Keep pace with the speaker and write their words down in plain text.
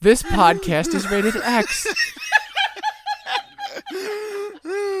This podcast is rated X.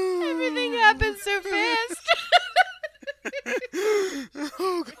 Everything happens so fast.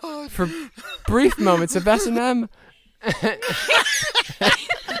 Oh, God. For brief moments of S&M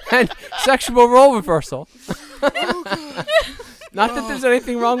and sexual role reversal. Not that there's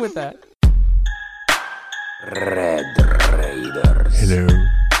anything wrong with that. Red Raiders. Hello.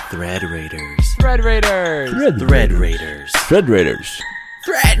 Thread Raiders. Thread Raiders. Thread Raiders. Thread Raiders.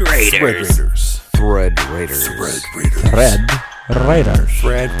 Thread Raiders. Thread Raiders. Thread Raiders. Thread Raiders. Thread Raiders.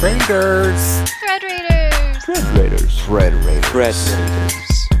 Thread Raiders. Thread Raiders. Thread Raiders. Thread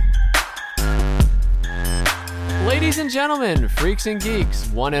Raiders. Ladies and gentlemen, freaks and geeks,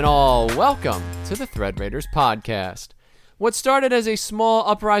 one and all, welcome to the Thread Raiders podcast. What started as a small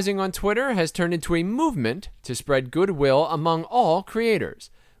uprising on Twitter has turned into a movement to spread goodwill among all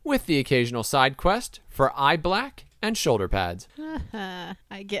creators, with the occasional side quest for eye black and shoulder pads.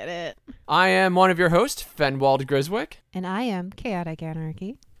 I get it. I am one of your hosts, Fenwald Griswick, And I am Chaotic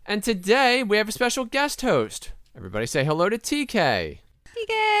Anarchy. and today we have a special guest host. Everybody say hello to TK.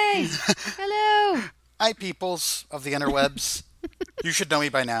 TK! Hello! Hi, peoples of the interwebs. You should know me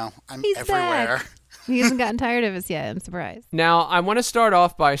by now. I'm He's everywhere. back. He hasn't gotten tired of us yet. I'm surprised. Now, I want to start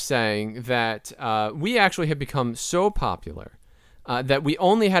off by saying that we actually have become so popular that we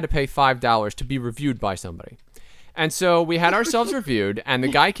only had to pay $5 to be reviewed by somebody. And so we had ourselves reviewed, and the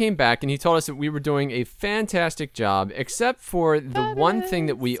guy came back and he told us that we were doing a fantastic job, except for the one thing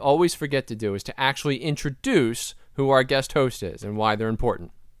that we always forget to do is to actually introduce who our guest host is and why they're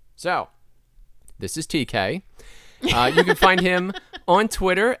important. So, this is TK. You can find him on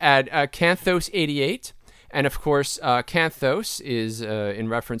Twitter at Canthos88. And of course, Canthos is in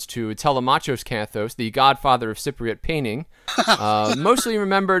reference to Telemachos Canthos, the godfather of Cypriot painting, mostly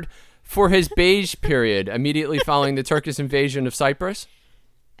remembered for his beige period immediately following the Turkish invasion of Cyprus.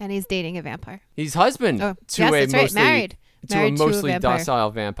 And he's dating a vampire. He's husband Oh, to yes, a that's right. mostly Married. to Married a to a mostly vampire. docile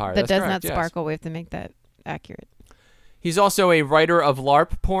vampire. That That's does correct, not yes. sparkle. We have to make that accurate. He's also a writer of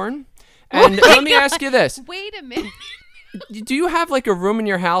LARP porn. And let me ask you this. Wait a minute. Do you have like a room in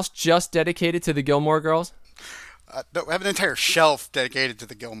your house just dedicated to the Gilmore Girls? No, I have an entire shelf dedicated to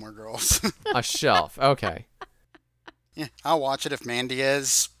the Gilmore Girls. A shelf. Okay. Yeah, I'll watch it if Mandy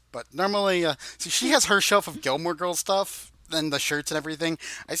is. But normally, see, she has her shelf of Gilmore Girls stuff, and the shirts and everything.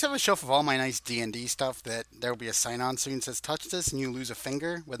 I just have a shelf of all my nice D&D stuff that there will be a sign-on soon that says, touch this and you lose a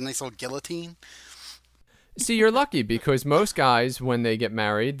finger with a nice little guillotine. See, you're lucky because most guys, when they get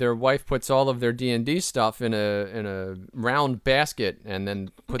married, their wife puts all of their D&D stuff in a round basket and then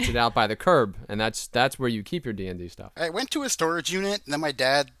puts it out by the curb, and that's where you keep your D&D stuff. I went to a storage unit, and then my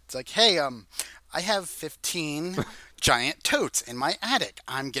dad's like, hey, I have 15 giant totes in my attic.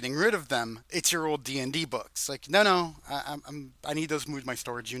 I'm getting rid of them. It's your old D&D books. Like, no, I need those moved to my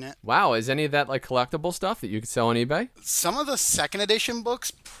storage unit. Wow, is any of that like collectible stuff that you could sell on eBay? Some of the second edition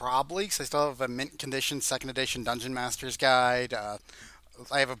books, probably, because I still have a mint condition second edition Dungeon Master's Guide.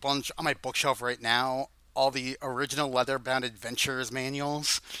 I have a bunch on my bookshelf right now. All the original leather-bound adventures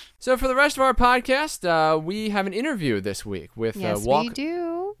manuals. So for the rest of our podcast, we have an interview this week with Yes, we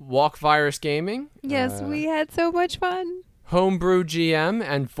do. Walk Virus Gaming. Yes, we had so much fun. Homebrew GM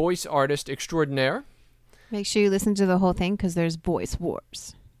and voice artist extraordinaire. Make sure you listen to the whole thing because there's voice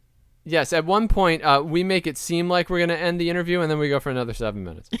wars. Yes, at one point, we make it seem like we're going to end the interview, and then we go for another 7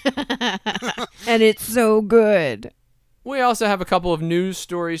 minutes. And it's so good. We also have a couple of news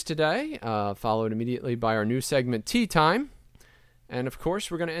stories today, followed immediately by our news segment, Tea Time. And, of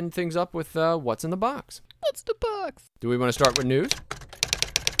course, we're going to end things up with What's in the Box. What's the box? Do we want to start with news?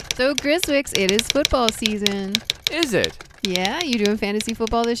 So, Griswicks, it is football season. Is it? Yeah, you doing fantasy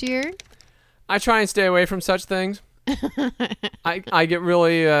football this year? I try and stay away from such things. I get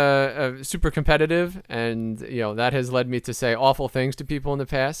really super competitive, and that has led me to say awful things to people in the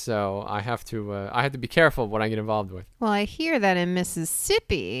past. So I have to be careful what I get involved with. Well, I hear that in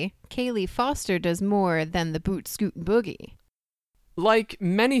Mississippi, Kaylee Foster does more than the boot scoot boogie. Like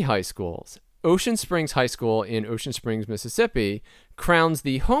many high schools, Ocean Springs High School in Ocean Springs, Mississippi, crowns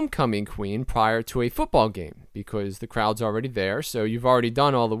the homecoming queen prior to a football game because the crowd's already there, so you've already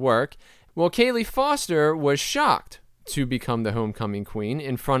done all the work. Well, Kaylee Foster was shocked to become the homecoming queen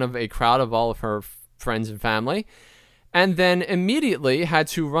in front of a crowd of all of her friends and family, and then immediately had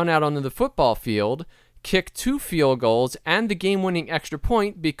to run out onto the football field, kick 2 field goals and the game-winning extra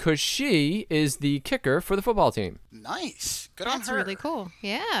point because she is the kicker for the football team. Nice. Good on That's her. really cool.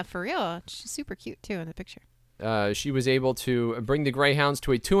 Yeah, for real. She's super cute, too, in the picture. She was able to bring the Greyhounds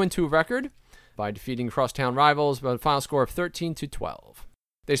to a 2-2 record by defeating crosstown rivals by a final score of 13-12.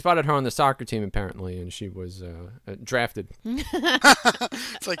 They spotted her on the soccer team, apparently, and she was drafted.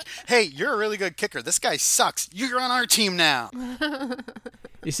 It's like, hey, you're a really good kicker. This guy sucks. You're on our team now.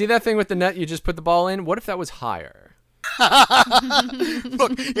 You see that thing with the net you just put the ball in? What if that was higher?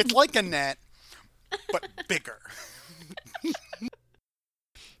 Look, it's like a net, but bigger.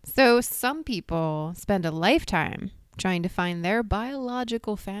 So some people spend a lifetime trying to find their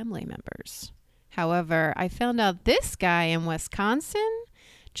biological family members. However, I found out this guy in Wisconsin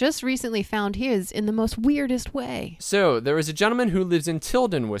just recently found his in the most weirdest way. So there is a gentleman who lives in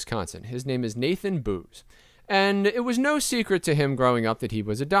Tilden, Wisconsin. His name is Nathan Booz. And it was no secret to him growing up that he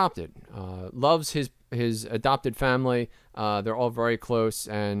was adopted. Loves his adopted family. They're all very close,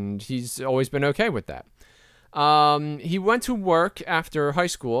 and he's always been okay with that. He went to work after high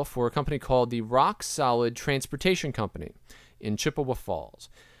school for a company called the Rock Solid Transportation Company in Chippewa Falls.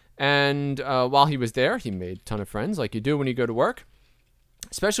 And while he was there, he made a ton of friends, like you do when you go to work.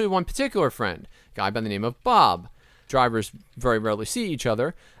 Especially one particular friend, a guy by the name of Bob. Drivers very rarely see each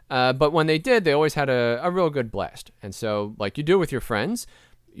other, but when they did, they always had a real good blast. And so, like you do with your friends,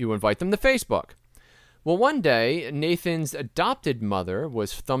 you invite them to Facebook. Well, one day, Nathan's adopted mother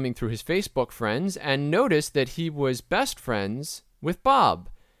was thumbing through his Facebook friends and noticed that he was best friends with Bob,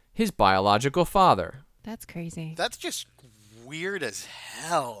 his biological father. That's crazy. That's just weird as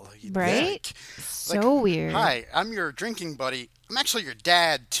hell. You Right? think. So weird. Hi, I'm your drinking buddy. I'm actually your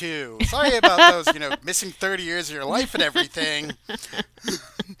dad, too. Sorry about those, missing 30 years of your life and everything.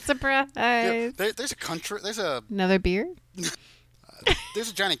 Surprise. There's a country, Another beer? there's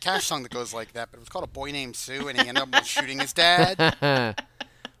a Johnny Cash song that goes like that, but it was called A Boy Named Sue, and he ended up shooting his dad.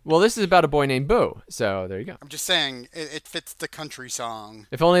 Well, this is about a boy named Boo, so there you go. I'm just saying, it fits the country song.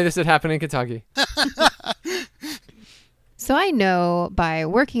 If only this had happened in Kentucky. So I know by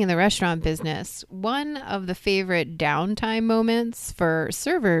working in the restaurant business, one of the favorite downtime moments for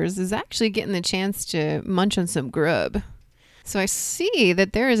servers is actually getting the chance to munch on some grub. So I see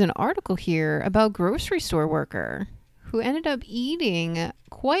that there is an article here about a grocery store worker who ended up eating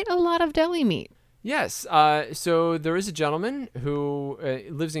quite a lot of deli meat. Yes, so there is a gentleman who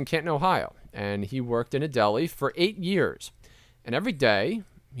lives in Canton, Ohio, and he worked in a deli for 8 years. And every day,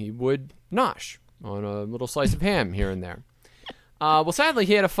 he would nosh on a little slice of ham here and there. Well, sadly,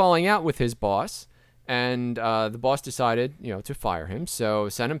 he had a falling out with his boss, and the boss decided, to fire him, so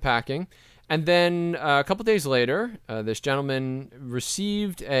sent him packing. And then a couple days later, this gentleman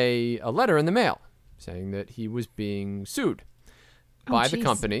received a letter in the mail saying that he was being sued by the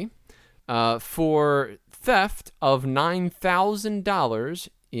company for theft of $9,000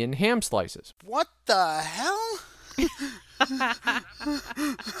 in ham slices. What the hell?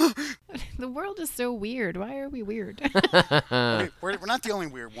 The world is so weird. Why are we weird? We're not the only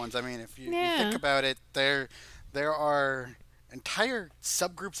weird ones. I mean, if you think about it, there are entire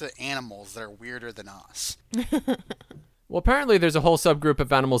subgroups of animals that are weirder than us. Well, apparently there's a whole subgroup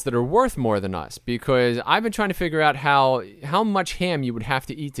of animals that are worth more than us, because I've been trying to figure out how much ham you would have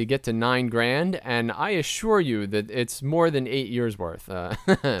to eat to get to $9,000, and I assure you that it's more than 8 years worth.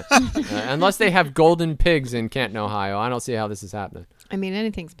 Unless they have golden pigs in Canton, Ohio, I don't see how this is happening. I mean,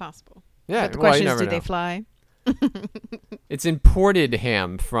 anything's possible. Yeah, But the question you is, never do they know. fly? It's imported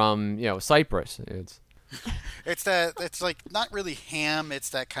ham from Cyprus. It's like not really ham. It's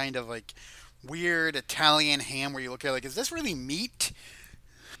that kind of like weird Italian ham where you look at it like, is this really meat?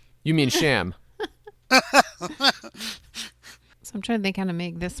 You mean sham? So I'm trying to think how to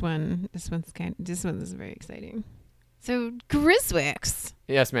make this one. This one is very exciting. So Griswicks,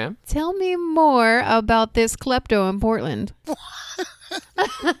 Yes, ma'am. tell me more about this klepto in Portland.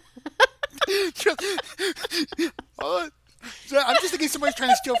 I'm just thinking somebody's trying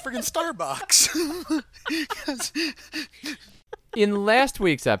to steal friggin' Starbucks. In last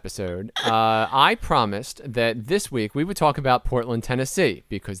week's episode, I promised that this week we would talk about Portland, Tennessee,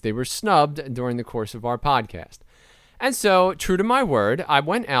 because they were snubbed during the course of our podcast. And so, true to my word, I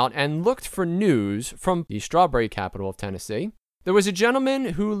went out and looked for news from the strawberry capital of Tennessee. There was a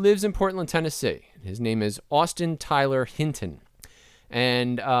gentleman who lives in Portland, Tennessee. His name is Austin Tyler Hinton.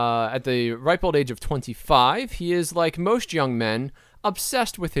 And at the ripe old age of 25, he is, like most young men,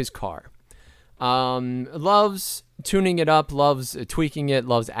 obsessed with his car. Loves tuning it up, loves tweaking it,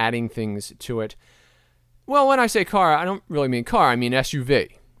 loves adding things to it. Well, when I say car, I don't really mean car, I mean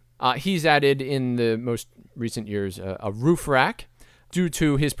SUV. He's added in the most recent years a roof rack. Due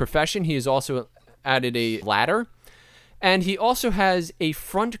to his profession, he has also added a ladder. And he also has a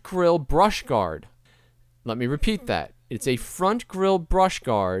front grille brush guard. Let me repeat that. It's a front grille brush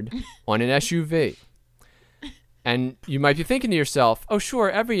guard on an SUV. And you might be thinking to yourself, oh, sure,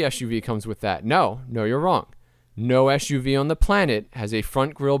 every SUV comes with that. No, you're wrong. No SUV on the planet has a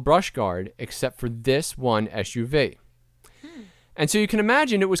front grille brush guard except for this one SUV. And so you can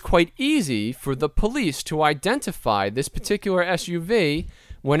imagine it was quite easy for the police to identify this particular SUV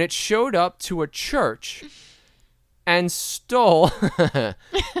when it showed up to a church and stole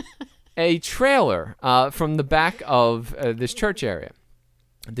a trailer from the back of this church area.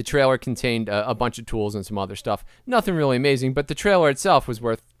 The trailer contained a bunch of tools and some other stuff. Nothing really amazing, but the trailer itself was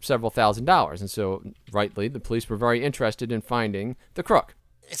worth several $1,000s. And so, rightly, the police were very interested in finding the crook.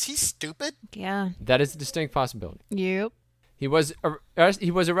 Is he stupid? Yeah. That is a distinct possibility. Yep. He was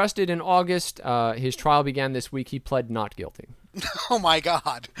arrested in August. His trial began this week. He pled not guilty. Oh my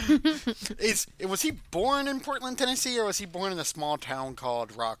God! Was he born in Portland, Tennessee, or was he born in a small town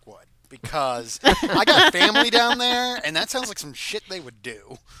called Rockwood? Because I got family down there, and that sounds like some shit they would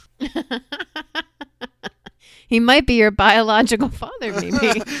do. He might be your biological father,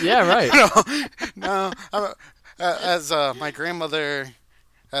 maybe. Yeah, right. No. As my grandmother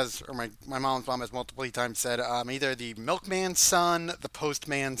or my mom's mom has multiple times said, either the milkman's son, the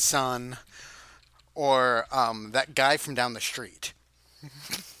postman's son, or that guy from down the street.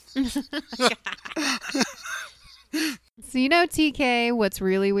 So you know, TK, what's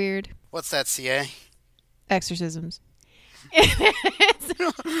really weird? What's that, CA? Exorcisms.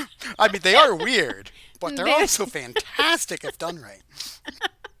 I mean, they are weird, but they're also fantastic if done right.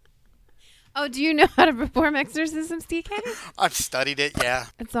 Oh, do you know how to perform exorcisms, TK? I've studied it, yeah.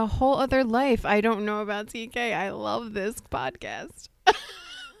 It's a whole other life I don't know about TK. I love this podcast.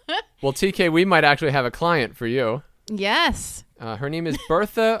 Well, TK, we might actually have a client for you. Yes. Her name is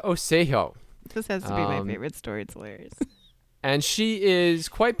Bertha Osejo. This has to be my favorite story. It's hilarious. And she is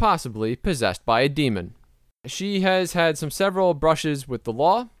quite possibly possessed by a demon. She has had several brushes with the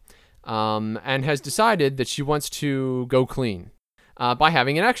law and has decided that she wants to go clean by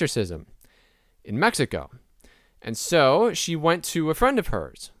having an exorcism in Mexico. And so she went to a friend of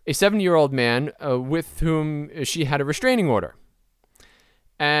hers, a 70-year-old man with whom she had a restraining order,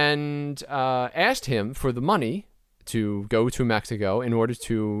 and asked him for the money to go to Mexico in order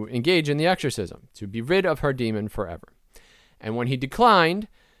to engage in the exorcism, to be rid of her demon forever. And when he declined,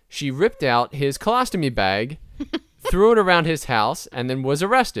 she ripped out his colostomy bag, threw it around his house, and then was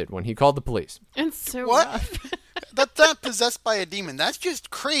arrested when he called the police. It's so What? rough. That's not possessed by a demon. That's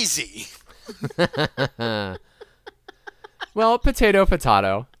just crazy. Well, potato. It's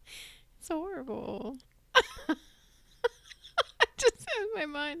horrible. Just in my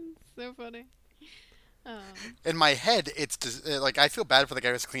mind. It's so funny. In my head, it's just, like, I feel bad for the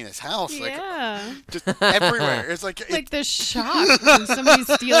guy who's cleaning his house. Yeah. Just everywhere. It's like, Like the shock from somebody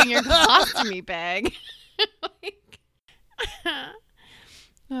stealing your colostomy bag.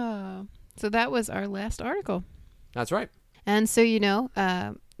 Oh. So that was our last article. That's right. And so, you know,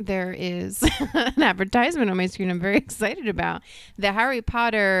 there is an advertisement on my screen I'm very excited about. The Harry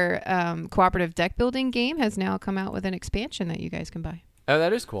Potter cooperative deck building game has now come out with an expansion that you guys can buy. Oh,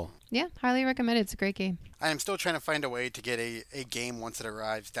 that is cool. Yeah, highly recommend it. It's a great game. I am still trying to find a way to get a game once it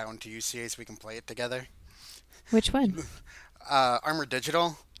arrives down to UCA so we can play it together. Which one? Armor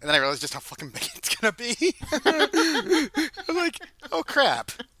Digital. And then I realized just how fucking big it's going to be. I'm like, oh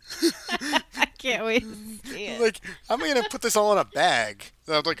crap. I can't wait to see it. Like, I'm going to put this all in a bag.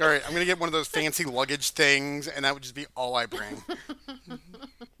 So I'm like, all right, I'm going to get one of those fancy luggage things, and that would just be all I bring.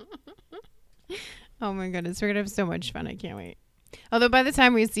 Oh my goodness, we're going to have so much fun. I can't wait. Although by the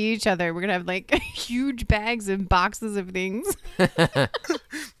time we see each other, we're going to have like huge bags and boxes of things.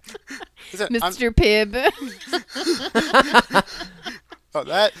 Mr. Pibb. Oh,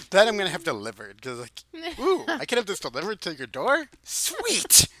 that I'm going to have delivered. Because, like, ooh, I can have this delivered to your door?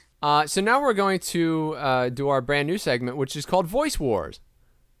 Sweet! So now we're going to do our brand new segment, which is called Voice Wars.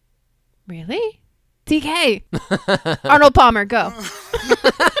 Really? TK. Arnold Palmer, go.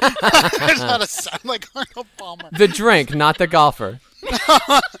 There's not a sound like Arnold Palmer. The drink, not the golfer.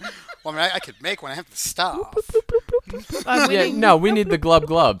 Well, I mean, I could make one. I have to stop. Yeah, no, we need the glub.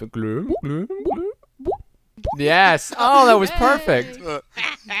 Glub, glub, glub. Yes. Oh, that was perfect.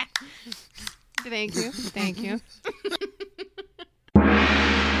 Thank you. Thank you.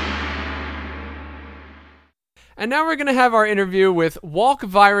 And now we're going to have our interview with Walk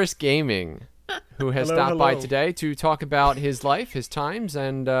Virus Gaming, who has stopped by today to talk about his life, his times,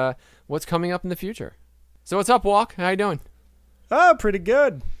 and what's coming up in the future. So what's up, Walk? How you doing? Oh, pretty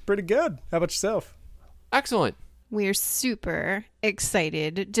good. Pretty good. How about yourself? Excellent. We're super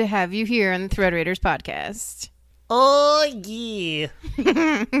excited to have you here on the Thread Raiders podcast. Oh, yeah.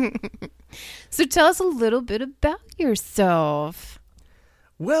 So tell us a little bit about yourself.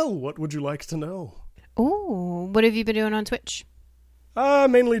 Well, what would you like to know? Oh, what have you been doing on Twitch?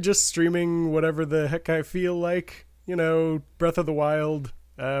 Mainly just streaming whatever the heck I feel like. You know, Breath of the Wild.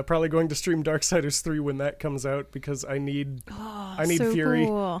 Probably going to stream Darksiders 3 when that comes out because I need so Fury.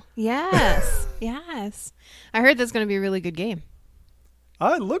 Cool. Yes, yes. I heard that's going to be a really good game.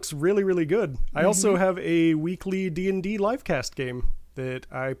 It looks really, really good. I also have a weekly D&D livecast game that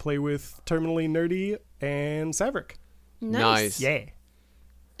I play with Terminally Nerdy and Saverick. Nice. Yeah.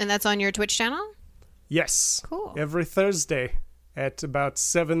 And that's on your Twitch channel? Yes. Cool. Every Thursday at about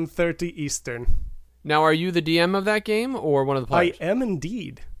 7:30 Eastern. Now, are you the DM of that game or one of the players? I am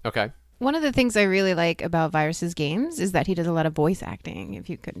indeed. Okay. One of the things I really like about Virus's games is that he does a lot of voice acting, if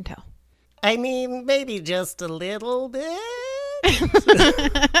you couldn't tell. I mean, maybe just a little bit.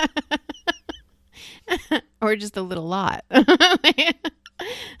 Or just a little lot.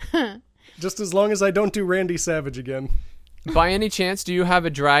 Just as long as I don't do Randy Savage again. By any chance, do you have a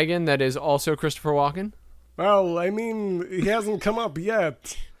dragon that is also Christopher Walken? Well, I mean, he hasn't come up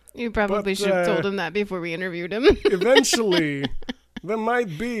yet. You probably But, should have told him that before we interviewed him. Eventually, there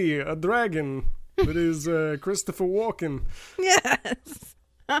might be a dragon that is Christopher Walken. Yes.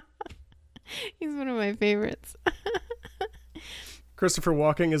 He's one of my favorites. Christopher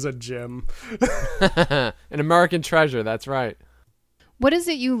Walken is a gem. An American treasure, that's right. What is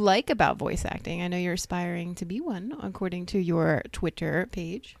it you like about voice acting? I know you're aspiring to be one, according to your Twitter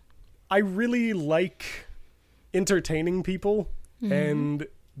page. I really like entertaining people, and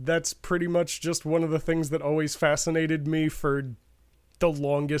that's pretty much just one of the things that always fascinated me for the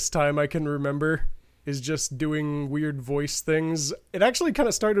longest time I can remember, is just doing weird voice things. It actually kind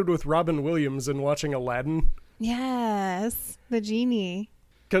of started with Robin Williams and watching Aladdin, Yes, the genie.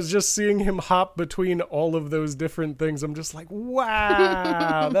 because just seeing him hop between all of those different things, I'm just like,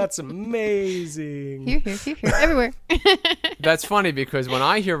 wow, that's amazing. Here, everywhere. That's funny because when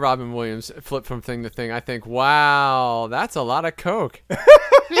I hear Robin Williams flip from thing to thing, I think, wow, that's a lot of coke.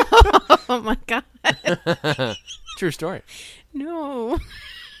 Oh my God. True story. No.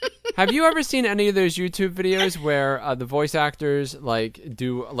 Have you ever seen any of those YouTube videos where the voice actors like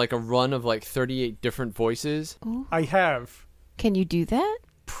do like a run of like 38 different voices? I have. Can you do that?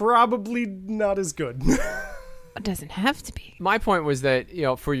 Probably not as good. It doesn't have to be. My point was that, you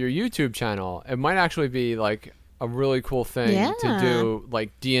know, for your YouTube channel, it might actually be like a really cool thing to Yeah. do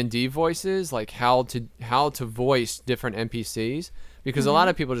like D&D voices, like how to voice different NPCs, because a lot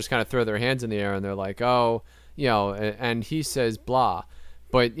of people just kind of throw their hands in the air and they're like, "Oh, you know," and he says blah.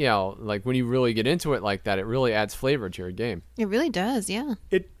 But, you know, like when you really get into it like that, it really adds flavor to your game. It really does, yeah.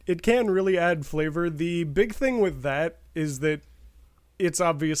 It can really add flavor. The big thing with that is that it's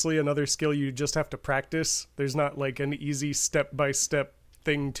obviously another skill you just have to practice. There's not like an easy step-by-step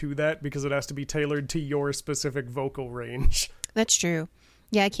thing to that because it has to be tailored to your specific vocal range. That's true.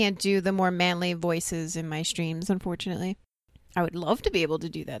 Yeah, I can't do the more manly voices in my streams, unfortunately. I would love to be able to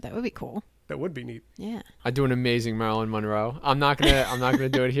do that. That would be cool. That would be neat. Yeah. I do an amazing Marilyn Monroe. I'm not gonna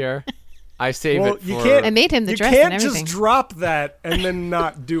do it here. I save Well, it you for. can't- I made him the You dress and can't everything. just drop that and then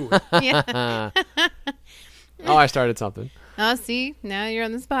not do it. Yeah. Oh, I started something. Oh, see? Now you're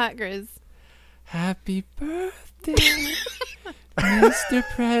on the spot, Grizz. Happy birthday, Mr.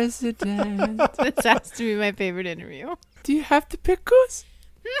 President. This has to be my favorite interview. Do you have the pickles?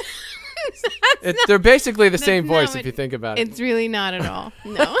 They're basically the same not voice what- if you think about it. It's really not at all.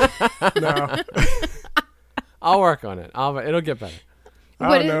 No. No, I'll work on it. It'll get better. I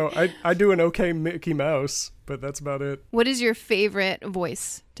What don't know. I do an okay Mickey Mouse, but that's about it. What is your favorite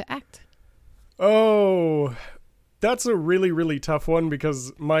voice to act? Oh, that's a really, really tough one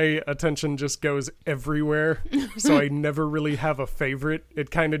because my attention just goes everywhere. So I never really have a favorite. It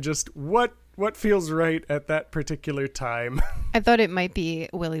kind of just, what feels right at that particular time. I thought it might be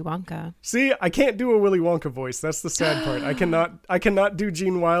Willy Wonka. See, I can't do a Willy Wonka voice. That's the sad part. I cannot do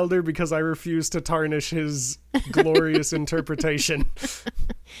Gene Wilder because I refuse to tarnish his glorious interpretation.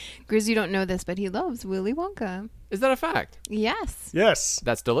 Grizz, you don't know this, but he loves Willy Wonka. Is that a fact? Yes. Yes.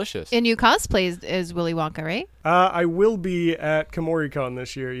 That's delicious. And you cosplayed as Willy Wonka, right? I will be at KomoriCon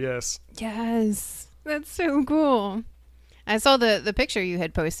this year, yes. Yes. That's so cool. I saw the picture you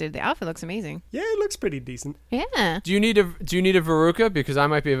had posted. The outfit looks amazing. Yeah, it looks pretty decent. Yeah. Do you need a Veruca? Because I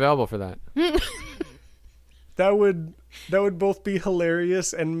might be available for that. That would both be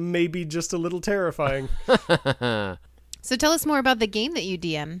hilarious and maybe just a little terrifying. So tell us more about the game that you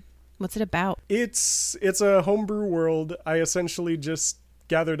DM. What's it about? It's a homebrew world. I essentially just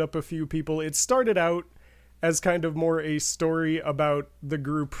gathered up a few people. It started out as kind of more a story about the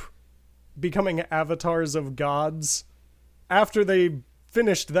group becoming avatars of gods. After they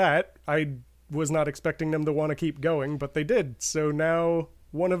finished that, I was not expecting them to want to keep going, but they did. So now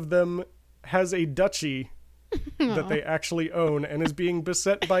one of them has a duchy that they actually own and is being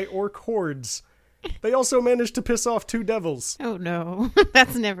beset by orc hordes. They also managed to piss off 2 devils. Oh no,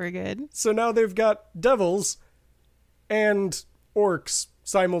 that's never good. So now they've got devils and orcs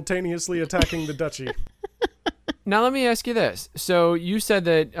simultaneously attacking the duchy. Now let me ask you this. So you said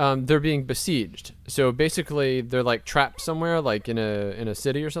that they're being besieged. So basically they're like trapped somewhere, like in a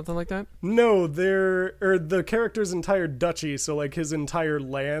city or something like that? No, the character's entire duchy, so like his entire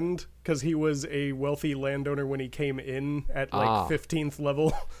land, because he was a wealthy landowner when he came in at like 15th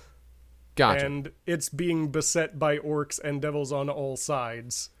level. Gotcha. And it's being beset by orcs and devils on all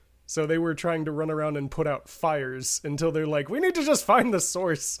sides. So they were trying to run around and put out fires until they're like, we need to just find the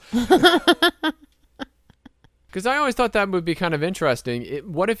source. Because I always thought that would be kind of interesting.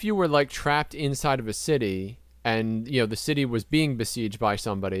 What if you were like trapped inside of a city and, you know, the city was being besieged by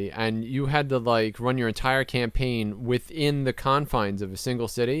somebody and you had to like run your entire campaign within the confines of a single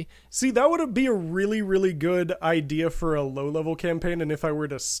city? See, that would be a really, really good idea for a low-level campaign, and if I were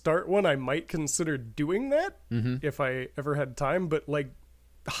to start one, I might consider doing that if I ever had time, but like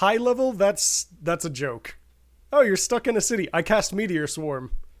high level, that's a joke. Oh, you're stuck in a city. I cast Meteor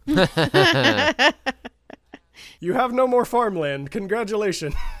Swarm. You have no more farmland.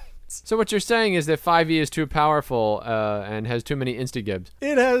 Congratulations. So what you're saying is that 5e is too powerful and has too many instagibs.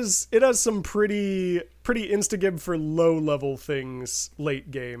 It has some pretty instagib for low level things late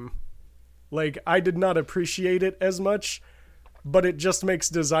game. Like, I did not appreciate it as much, but it just makes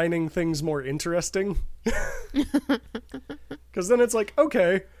designing things more interesting. Because then it's like,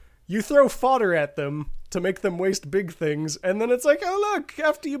 okay, you throw fodder at them to make them waste big things, and then it's like, oh look,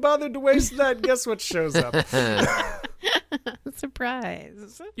 after you bothered to waste that, guess what shows up?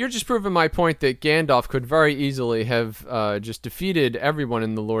 Surprise. You're just proving my point that Gandalf could very easily have just defeated everyone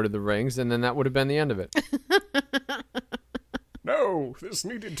in The Lord of the Rings, and then that would have been the end of it. No, this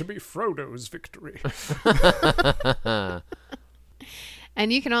needed to be Frodo's victory.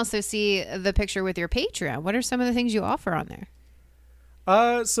 And you can also see the picture with your Patreon. What are some of the things you offer on there?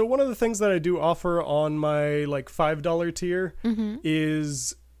 So one of the things that I do offer on my like $5 tier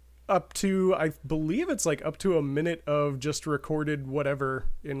is up to, I believe it's like up to a minute of just recorded whatever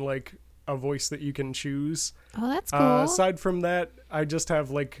in like a voice that you can choose. Oh, that's cool. Aside from that, I just have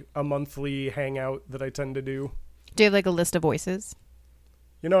like a monthly hangout that I tend to do. Do you have like a list of voices?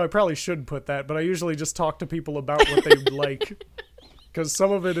 You know, I probably should put that, but I usually just talk to people about what they like. Because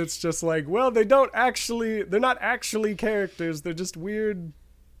some of it's just like, well, they're not actually characters. They're just weird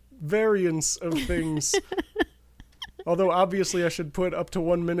variants of things. Although, obviously, I should put up to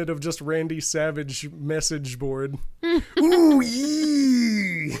 1 minute of just Randy Savage message board. Ooh,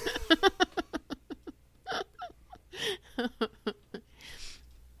 yee!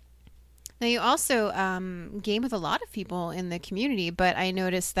 Now, you also game with a lot of people in the community, but I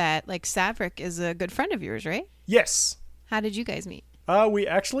noticed that, like, Savric is a good friend of yours, right? Yes. How did you guys meet? We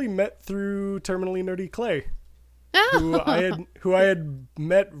actually met through Terminally Nerdy Clay, Oh. who I had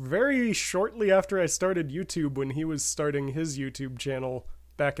met very shortly after I started YouTube when he was starting his YouTube channel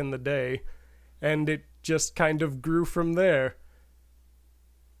back in the day, and it just kind of grew from there.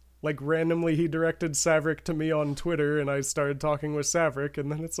 Like, randomly he directed Savric to me on Twitter, and I started talking with Savric,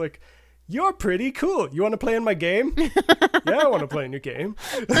 and then it's like, you're pretty cool. You want to play in my game? Yeah, I want to play in your game.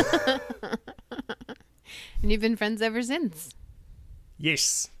 And you've been friends ever since.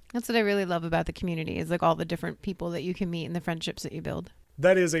 Yes. That's what I really love about the community is like all the different people that you can meet and the friendships that you build.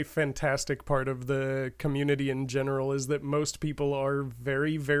 That is a fantastic part of the community in general, is that most people are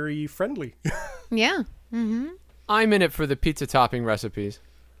very, very friendly. Yeah. Mm-hmm. I'm in it for the pizza topping recipes.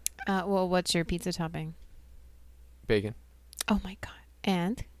 Well, what's your pizza topping? Bacon. Oh my God.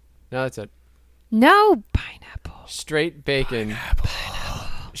 And? No, that's it. No, pineapple. Straight bacon. Pineapple.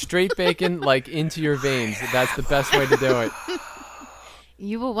 Straight bacon, like, into your veins. That's the best way to do it.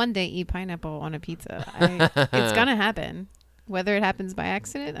 You will one day eat pineapple on a pizza. It's going to happen. Whether it happens by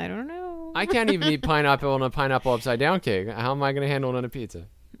accident, I don't know. I can't even eat pineapple on a pineapple upside down cake. How am I going to handle it on a pizza?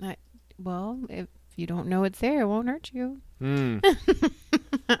 Well, if you don't know it's there, it won't hurt you.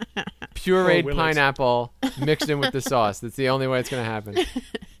 Pureed pineapple mixed in with the sauce. That's the only way it's going to happen.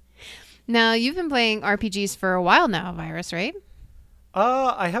 Now, you've been playing RPGs for a while now, Virus, right?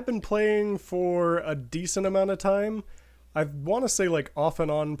 I have been playing for a decent amount of time. I want to say like off and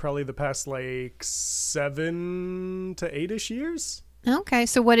on probably the past like 7 to 8-ish years. Okay,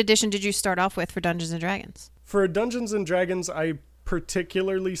 so what edition did you start off with for Dungeons & Dragons? For Dungeons & Dragons, I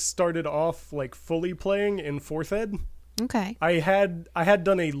particularly started off like fully playing in 4th Ed. Okay. I had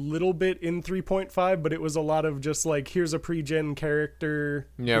done a little bit in 3.5, but it was a lot of just like, here's a pre-gen character.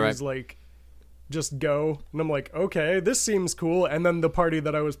 Yeah, here's right. like just go. And I'm like, okay, this seems cool. And then the party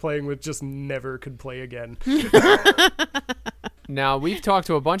that I was playing with just never could play again. Now, we've talked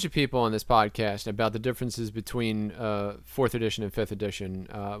to a bunch of people on this podcast about the differences between 4th edition and 5th edition.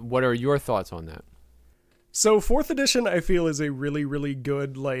 What are your thoughts on that? So 4th edition, I feel, is a really, really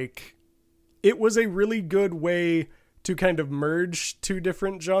good, like, it was a really good way to kind of merge two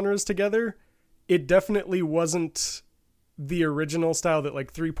different genres together. It definitely wasn't the original style that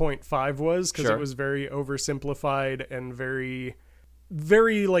like 3.5 was, because Sure. it was very oversimplified and very,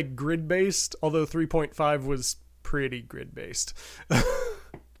 very like grid based, although 3.5 was pretty grid based.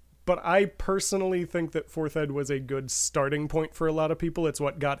 But I personally think that 4th Ed was a good starting point for a lot of people. It's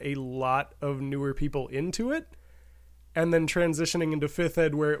what got a lot of newer people into it. And then transitioning into 5th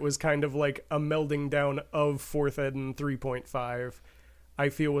Ed, where it was kind of like a melding down of 4th Ed and 3.5, I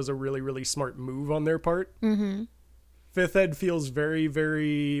feel was a really, really smart move on their part. Mm-hmm. 5th Ed feels very,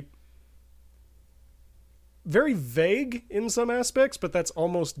 very, very vague in some aspects, but that's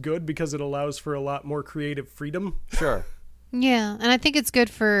almost good because it allows for a lot more creative freedom. Sure. Yeah, and I think it's good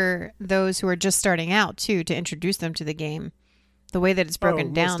for those who are just starting out too, to introduce them to the game. The way that it's broken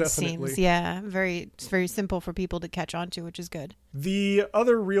most down definitely. seems, it's very simple for people to catch on to, which is good. The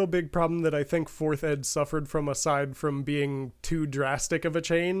other real big problem that I think 4th Ed suffered from, aside from being too drastic of a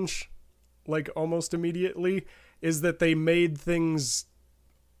change, like almost immediately, is that they made things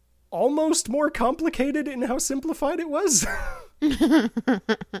almost more complicated in how simplified it was.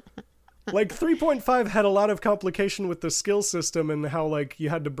 Like 3.5 had a lot of complication with the skill system and how like you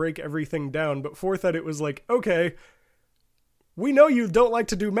had to break everything down, but 4th Ed it was like, okay, we know you don't like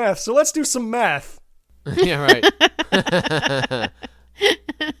to do math, so let's do some math. Yeah, right.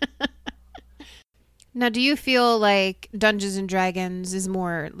 Now, do you feel like Dungeons and Dragons is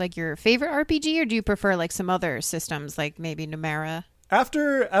more like your favorite RPG, or do you prefer like some other systems, like maybe Numenera?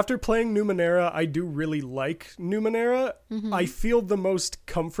 After playing Numenera, I do really like Numenera. Mm-hmm. I feel the most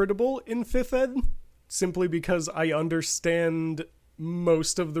comfortable in 5th Ed, simply because I understand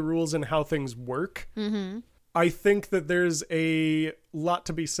most of the rules and how things work. Mm-hmm. I think that there's a lot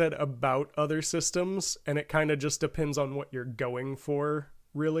to be said about other systems, and it kind of just depends on what you're going for,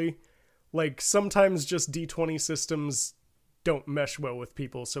 really. Like, sometimes just D20 systems don't mesh well with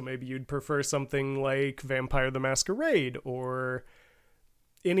people, so maybe you'd prefer something like Vampire the Masquerade, or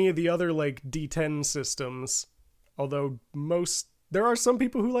any of the other, like, D10 systems. Although there are some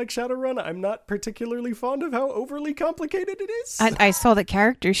people who like Shadowrun. I'm not particularly fond of how overly complicated it is. I saw the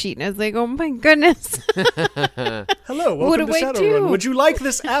character sheet and I was like, oh my goodness. Hello, What welcome do to I Shadowrun. do? Would you like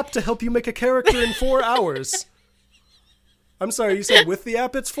this app to help you make a character in 4 hours? I'm sorry, you said with the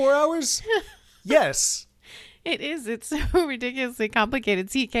app it's 4 hours? Yes. It is. It's so ridiculously complicated.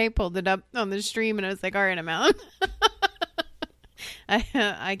 CK pulled it up on the stream and I was like, all right, I'm out.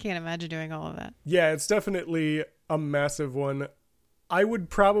 I can't imagine doing all of that. Yeah, it's definitely a massive one. I would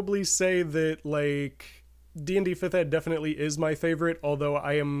probably say that, like, D&D 5th Ed definitely is my favorite, although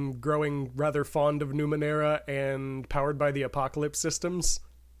I am growing rather fond of Numenera and Powered by the Apocalypse systems,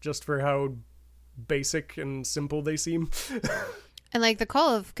 just for how basic and simple they seem. And like the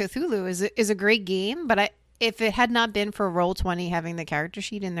Call of Cthulhu is a great game, but if it had not been for Roll20 having the character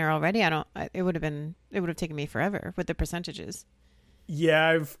sheet in there already, it would have taken me forever with the percentages.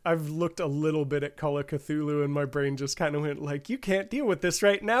 Yeah, I've looked a little bit at Call of Cthulhu and my brain just kind of went like, you can't deal with this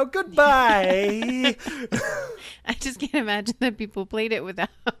right now. Goodbye. I just can't imagine that people played it without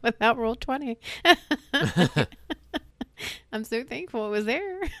Roll20. I'm so thankful it was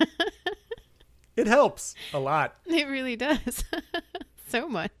there. It helps a lot. It really does. So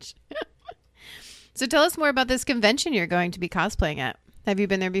much. So tell us more about this convention you're going to be cosplaying at. Have you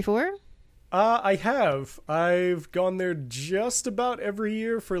been there before? I have. I've gone there just about every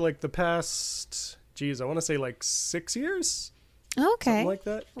year for like the past, I want to say like 6 years. Okay. Something like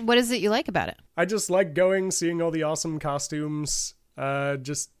that. What is it you like about it? I just like going, seeing all the awesome costumes,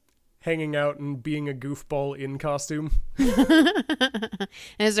 just hanging out and being a goofball in costume. And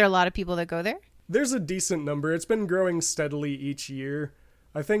is there a lot of people that go there? There's a decent number. It's been growing steadily each year.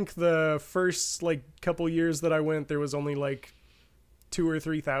 I think the first like couple years that I went, there was only like 2,000 or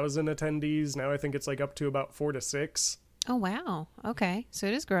 3,000 attendees. Now I think it's like up to about 4 to 6. Oh, wow. Okay. So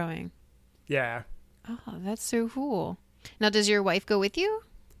it is growing. Yeah. Oh, that's so cool. Now, does your wife go with you?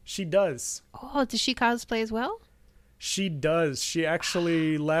 She does. Oh, does she cosplay as well? She does. She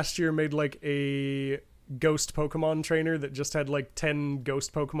actually last year made like a ghost Pokemon trainer that just had like 10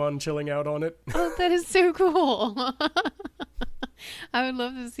 ghost Pokemon chilling out on it. Oh, that is so cool. I would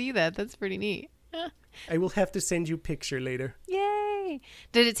love to see that. That's pretty neat. I will have to send you a picture later. Yay.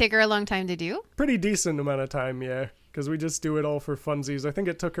 Did it take her a long time to do? Pretty decent amount of time, yeah. Because we just do it all for funsies. I think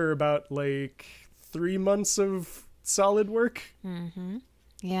it took her about like 3 months of solid work.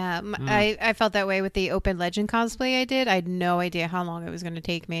 Yeah, I felt that way with the Open Legend cosplay I did. I had no idea how long it was going to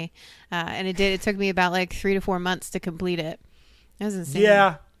take me. And it did. It took me about like 3 to 4 months to complete it. That was insane.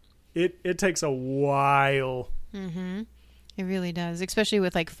 Yeah, it takes a while. It really does, especially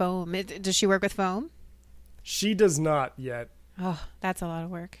with like foam. Does she work with foam? She does not yet. Oh, that's a lot of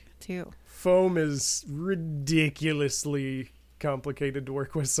work too. Foam is ridiculously complicated to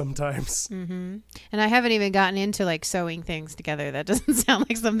work with sometimes. And I haven't even gotten into like sewing things together. That doesn't sound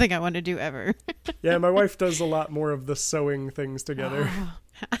like something I want to do ever. Yeah, my wife does a lot more of the sewing things together.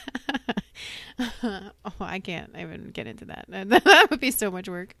 Oh, I can't even get into that. That would be so much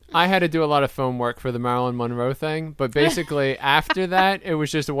work. I had to do a lot of foam work for the Marilyn Monroe thing, but basically after that, it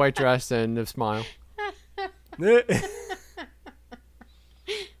was just a white dress and a smile.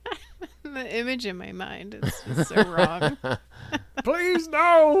 The image in my mind is just so wrong. Please,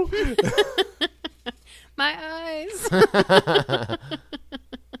 no! My eyes.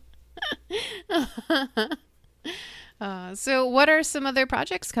 So what are some other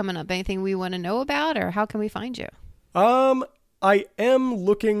projects coming up? Anything we want to know about, or how can we find you? I am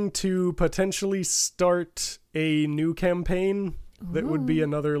looking to potentially start a new campaign that would be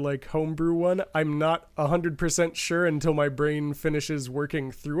another like homebrew one. I'm not 100% sure until my brain finishes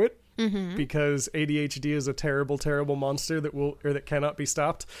working through it, because ADHD is a terrible, terrible monster that cannot be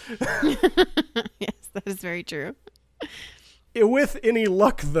stopped. Yes, that is very true. With any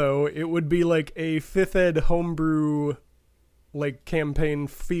luck, though, it would be like a 5th ed homebrew like campaign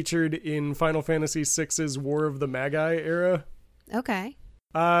featured in Final Fantasy VI's War of the Magi era. Okay.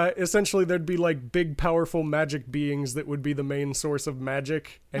 Essentially, there'd be like big, powerful magic beings that would be the main source of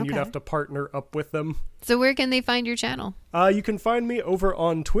magic, and you'd Okay. have to partner up with them. So where can they find your channel? You can find me over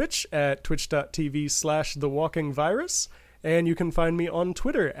on Twitch at twitch.tv/thewalkingvirus, and you can find me on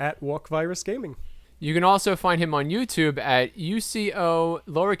Twitter at walkvirusgaming. You can also find him on YouTube at UCO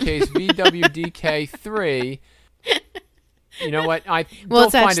lowercase VWDK3. You know what? We'll they'll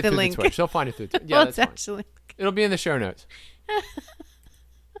attach find it the through link. the Twitch. They'll find it through the Yeah, Well, that's it's fine. actually. It'll be in the show notes.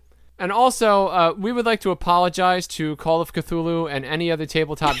 And also, we would like to apologize to Call of Cthulhu and any other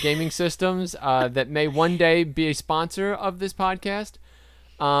tabletop gaming systems that may one day be a sponsor of this podcast.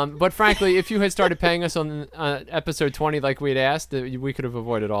 But frankly, if you had started paying us on episode 20 like we'd asked, we could have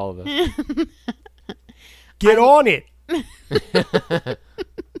avoided all of this. Get on it!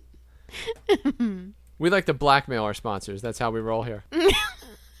 We like to blackmail our sponsors. That's how we roll here.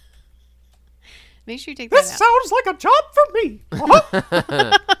 Make sure you take that This out. sounds like a job for me!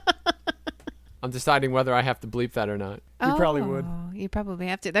 I'm deciding whether I have to bleep that or not. You probably would. You probably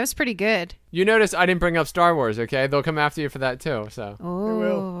have to. That was pretty good. You notice I didn't bring up Star Wars, okay? They'll come after you for that too, so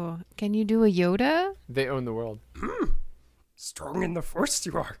Oh, can you do a Yoda? they own the world. Strong in the force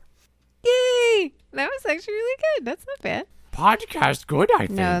you are. Yay! That was actually really good. That's not bad. Podcast good, I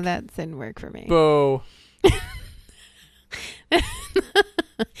think. No, that didn't work for me. Boo.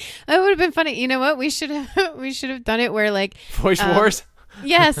 That would have been funny. You know what? We should have done it where like Voice Wars?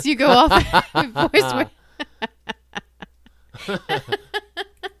 yes, you go off with voice work.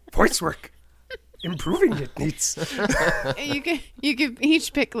 Voice work. Improving it needs. You can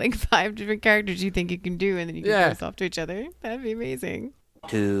each pick like 5 different characters you think you can do, and then you can Yeah. voice off to each other. That'd be amazing.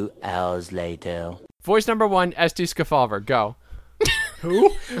 2 hours later. Voice number 1, Esty Scafalver. Go. Who?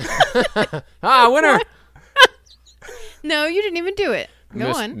 Winner! No, you didn't even do it.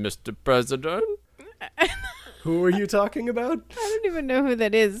 Go on. Mr. President. Who are you talking about? I don't even know who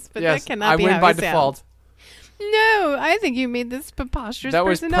that is, but Yes, that cannot I be win how by it sounds. default. No, I think you made this preposterous That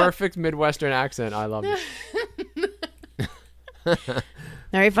was person up. perfect Midwestern accent. I love it. All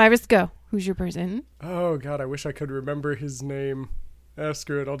right, Virus, go. Who's your person? Oh, God, I wish I could remember his name.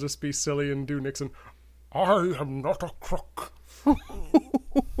 Screw it, I'll just be silly and do Nixon. I am not a crook. Out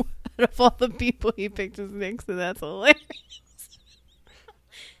of all the people he picked as Nixon, that's hilarious.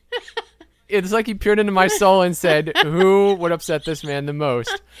 It's like he peered into my soul and said, who would upset this man the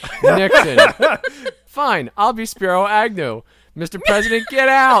most? Nixon. Fine, I'll be Spiro Agnew. Mr. President, get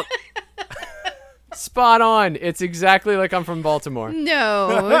out. Spot on. It's exactly like I'm from Baltimore.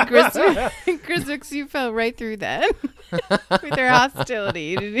 No, Chris Hicks, you fell right through that with their hostility.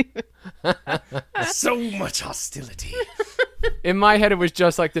 You didn't even... So much hostility. In my head, it was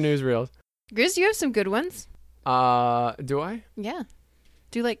just like the newsreels. Grizz, you have some good ones. Do I? Yeah.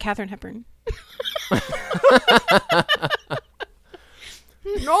 Do like Katharine Hepburn.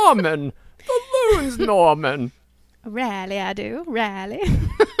 Norman. The loon's Norman. Rally, I do. Rally.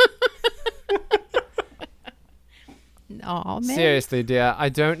 Aw, man. Seriously, dear, I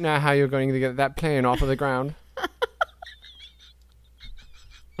don't know how you're going to get that plane off of the ground.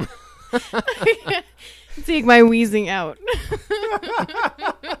 Take my wheezing out.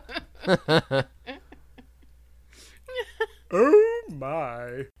 Oh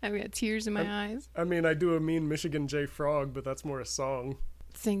my. I've got tears in my eyes. I mean, I do a mean Michigan J. Frog, but that's more a song.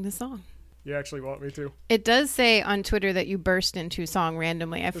 Sing the song. You actually want me to? It does say on Twitter that you burst into song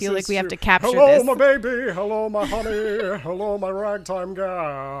randomly. I feel like we have true. to capture Hello, this. my baby. Hello, my honey. Hello, my ragtime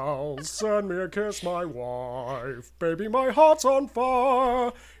gal. Send me a kiss, my wife. Baby, my heart's on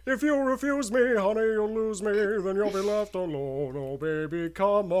fire. If you refuse me, honey, you'll lose me. Then you'll be left alone. Oh, baby,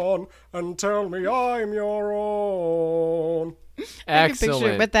 come on and tell me I'm your own. I can picture it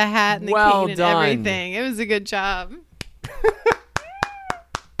Excellent. with the hat and the Well cane and done. everything. It was a good job.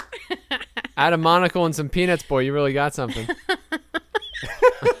 Add a monocle and some peanuts, boy. You really got something.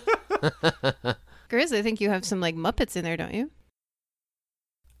 Grizz, I think you have some like Muppets in there, don't you?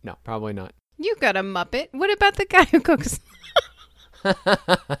 No, probably not. You got a Muppet. What about the guy who cooks?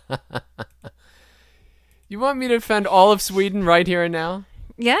 You want me to defend all of Sweden right here and now?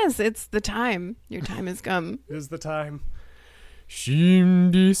 Yes, it's the time. Your time has come. Is the time.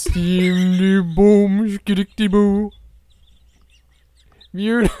 Shimdy steamdy boom skiddy boo.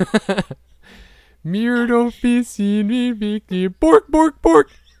 Myrdo piscini bikty bork bork bork.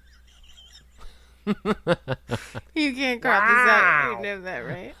 You can't crop this out. You know that,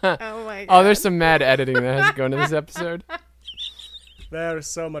 right? Oh my god. Oh, there's some mad editing that has to go into this episode. There is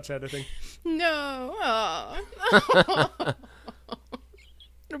so much editing. No. Oh.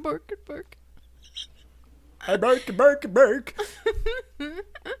 Bark, bark. I bark.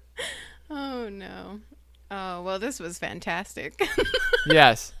 Oh no. Oh, well, this was fantastic.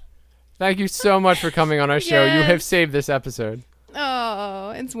 Yes. Thank you so much for coming on our show. You Yes. have saved this episode. Oh,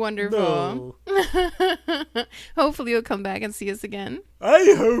 it's wonderful. No. Hopefully you'll come back and see us again.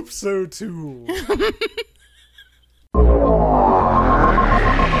 I hope so too.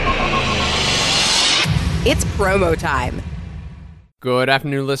 It's promo time. Good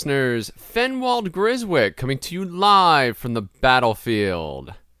afternoon, listeners. Fenwald Griswick coming to you live from the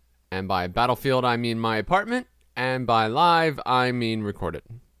battlefield. And by battlefield, I mean my apartment. And by live, I mean recorded.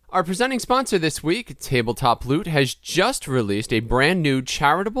 Our presenting sponsor this week, Tabletop Loot, has just released a brand new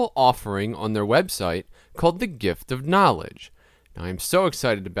charitable offering on their website called The Gift of Knowledge. Now, I'm so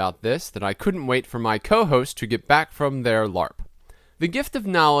excited about this that I couldn't wait for my co-host to get back from their LARP. The Gift of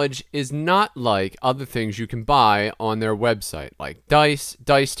Knowledge is not like other things you can buy on their website, like dice,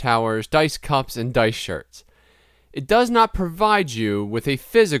 dice towers, dice cups, and dice shirts. It does not provide you with a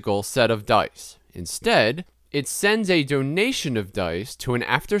physical set of dice. Instead, it sends a donation of dice to an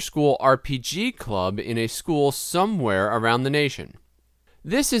after-school RPG club in a school somewhere around the nation.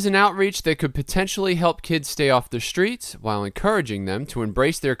 This is an outreach that could potentially help kids stay off the streets while encouraging them to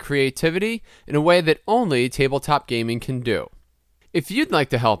embrace their creativity in a way that only tabletop gaming can do. If you'd like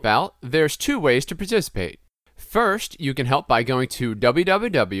to help out, there's two ways to participate. First, you can help by going to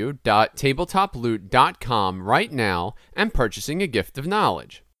www.tabletoploot.com right now and purchasing a gift of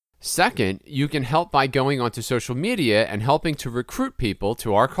knowledge. Second, you can help by going onto social media and helping to recruit people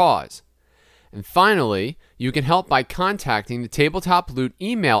to our cause. And finally, you can help by contacting the Tabletop Loot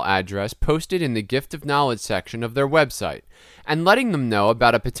email address posted in the Gift of Knowledge section of their website and letting them know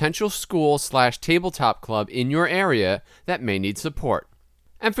about a potential school/tabletop club in your area that may need support.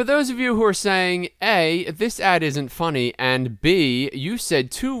 And for those of you who are saying, A, this ad isn't funny, and B, you said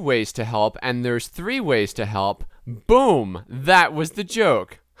 2 ways to help and there's 3 ways to help, boom, that was the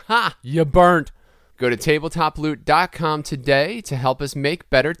joke. Ha, you burnt. Go to tabletoploot.com today to help us make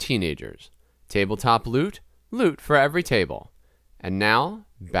better teenagers. Tabletop Loot, loot for every table. And now,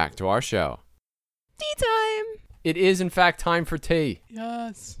 back to our show. Tea time. It is, in fact, time for tea.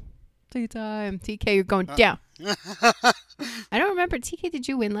 Yes. Tea time. TK, you're going down. I don't remember. TK, did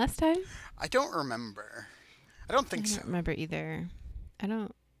you win last time? I don't remember. I don't think I so. don't remember either. I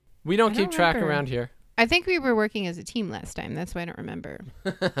don't We don't I keep don't track remember. around here. I think we were working as a team last time. That's why I don't remember.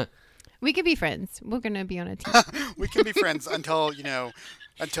 We could be friends. We're going to be on a team. We can be friends until you're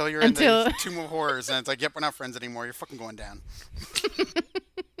in Until- the Tomb of Horrors, and it's like, yep, we're not friends anymore. You're fucking going down.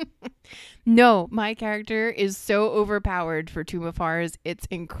 No, my character is so overpowered for Tomb of Horrors. It's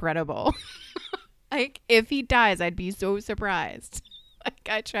incredible. Like, if he dies, I'd be so surprised. Like,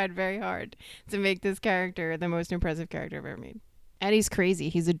 I tried very hard to make this character the most impressive character I've ever made. And he's crazy.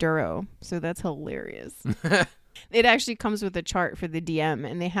 He's a Duro, so that's hilarious. It actually comes with a chart for the DM,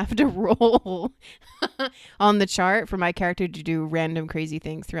 and they have to roll on the chart for my character to do random crazy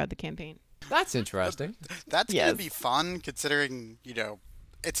things throughout the campaign. That's interesting. That's Yes. gonna be fun, considering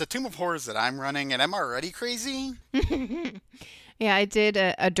it's a Tomb of Horrors that I'm running, and I'm already crazy. Yeah, I did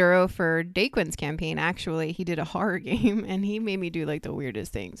a Duro for Daquin's campaign, actually. He did a horror game, and he made me do, like, the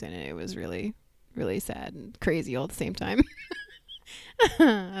weirdest things in it. It was really, really sad and crazy all at the same time.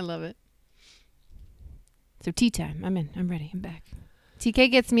 I love it. So tea time. I'm in. I'm ready. I'm back. TK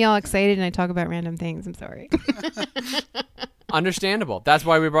gets me all excited, and I talk about random things. I'm sorry. Understandable. That's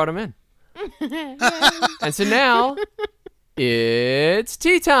why we brought him in. And so now, it's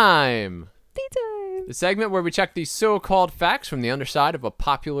tea time. Tea time. The segment where we check the so-called facts from the underside of a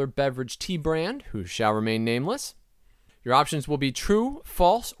popular beverage tea brand who shall remain nameless. Your options will be true,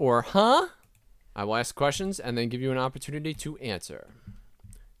 false, or huh? I will ask questions and then give you an opportunity to answer.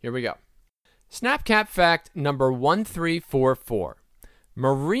 Here we go. Snapcap fact number 1344.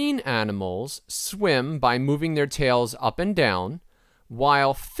 Marine animals swim by moving their tails up and down,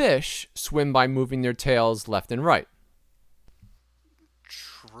 while fish swim by moving their tails left and right.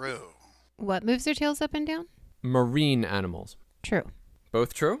 True. What moves their tails up and down? Marine animals. True.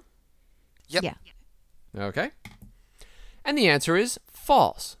 Both true? Yep. Yeah. Okay. And the answer is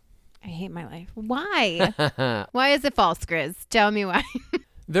false. I hate my life. Why? Why is it false, Grizz? Tell me why.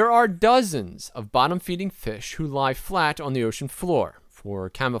 There are dozens of bottom-feeding fish who lie flat on the ocean floor for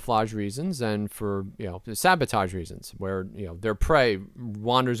camouflage reasons and for, sabotage reasons, where, their prey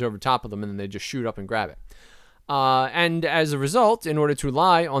wanders over top of them and then they just shoot up and grab it. And as a result, in order to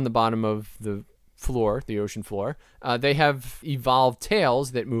lie on the bottom of the floor, the ocean floor, they have evolved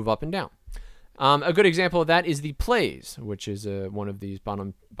tails that move up and down. A good example of that is the plays, which is one of these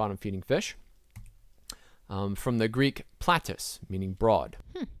bottom-feeding fish. From the Greek platus, meaning broad.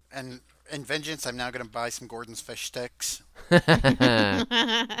 And in vengeance, I'm now going to buy some Gordon's fish sticks. Yes,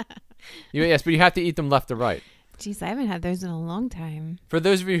 but you have to eat them left or right. Jeez, I haven't had those in a long time. For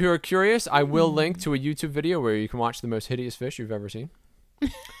those of you who are curious, I will link to a YouTube video where you can watch the most hideous fish you've ever seen.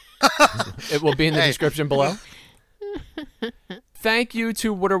 It will be in the description below. Thank you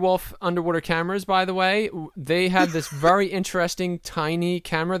to Waterwolf Underwater Cameras, by the way. They have this very interesting tiny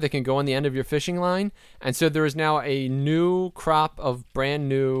camera that can go on the end of your fishing line. And so there is now a new crop of brand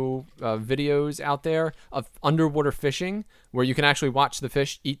new videos out there of underwater fishing where you can actually watch the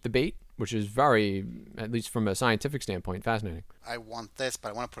fish eat the bait, which is very, at least from a scientific standpoint, fascinating. I want this, but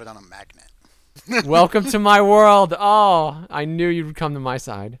I want to put it on a magnet. Welcome to my world. Oh, I knew you'd come to my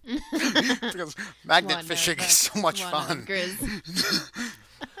side. Because magnet fishing is so much fun.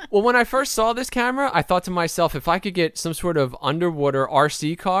 Well, when I first saw this camera, I thought to myself, if I could get some sort of underwater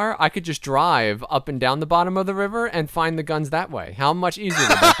RC car, I could just drive up and down the bottom of the river and find the guns that way. How much easier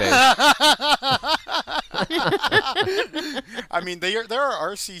would that be? I mean, there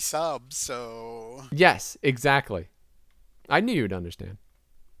are RC subs, so... Yes, exactly. I knew you'd understand.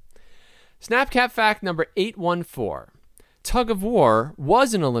 Snapcap fact number 814. Tug of war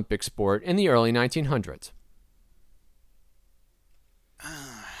was an Olympic sport in the early 1900s.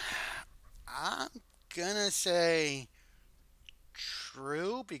 I'm gonna say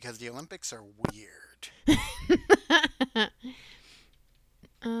true because the Olympics are weird.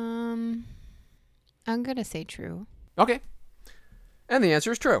 I'm gonna say true. Okay. And the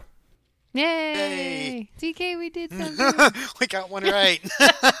answer is true. Yay! TK, we did something. We got one right.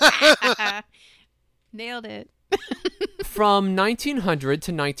 Nailed it. From 1900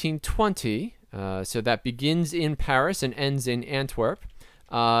 to 1920, so that begins in Paris and ends in Antwerp,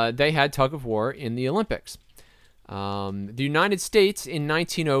 they had tug of war in the Olympics. The United States in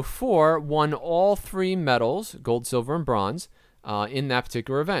 1904 won all three medals, gold, silver, and bronze, in that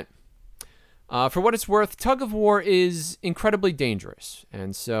particular event. For what it's worth, tug of war is incredibly dangerous,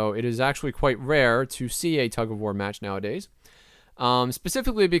 and so it is actually quite rare to see a tug of war match nowadays.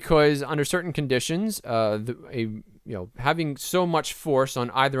 Specifically because under certain conditions, having so much force on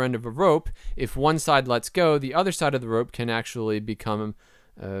either end of a rope, if one side lets go, the other side of the rope can actually become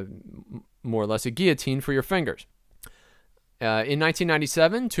more or less a guillotine for your fingers. In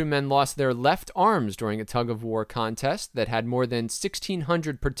 1997, two men lost their left arms during a tug of war contest that had more than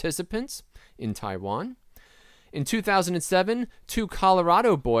 1,600 participants in Taiwan. In 2007, two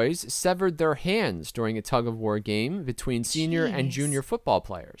Colorado boys severed their hands during a tug of war game between senior and junior football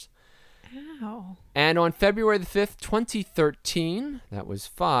players. Ow. And on February the 5th, 2013, that was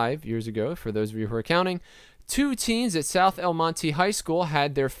 5 years ago for those of you who are counting, two teens at South El Monte High School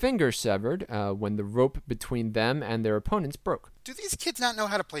had their fingers severed when the rope between them and their opponents broke. Do these kids not know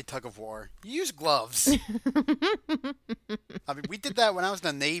how to play tug of war? You use gloves. I mean, we did that when I was in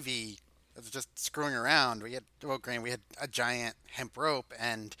the Navy. It was just screwing around. We had a giant hemp rope,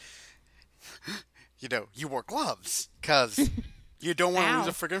 and you wore gloves because you don't want to lose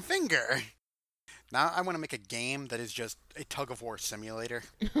a friggin' finger. Now I want to make a game that is just a tug of war simulator.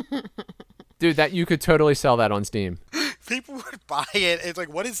 Dude, that you could totally sell that on Steam. People would buy it. It's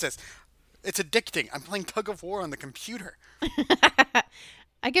like, what is this? It's addicting. I'm playing Tug of War on the computer.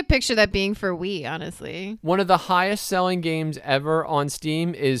 I could picture that being for Wii, honestly. One of the highest selling games ever on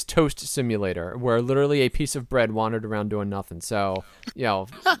Steam is Toast Simulator, where literally a piece of bread wandered around doing nothing. So,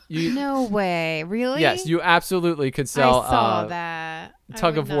 you No way. Really? yes, you absolutely could sell I saw that. I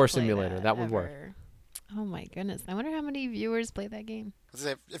Tug would of not War play Simulator. That would work. ever. Oh my goodness. I wonder how many viewers play that game.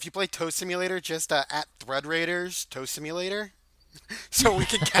 If you play Toast Simulator, just at Thread Raiders Toast Simulator, so we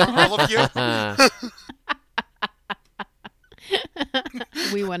can count all of you.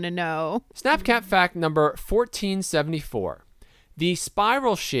 We want to know. Snapcap fact number 1474. The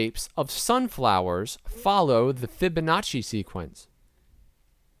spiral shapes of sunflowers follow the Fibonacci sequence.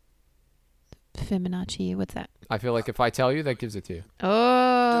 Fibonacci, what's that? I feel like if I tell you, that gives it to you.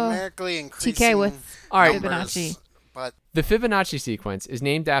 Oh. Numerically increasing TK with All right. numbers, Fibonacci. but The Fibonacci sequence is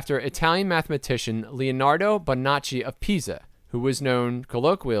named after Italian mathematician Leonardo Bonacci of Pisa, who was known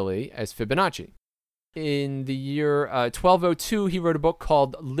colloquially as Fibonacci. In the year 1202, he wrote a book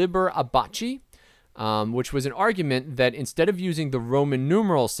called Liber Abaci, which was an argument that instead of using the Roman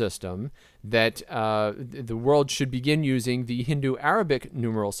numeral system, that the world should begin using the Hindu-Arabic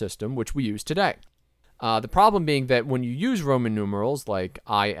numeral system, which we use today. The problem being that when you use Roman numerals like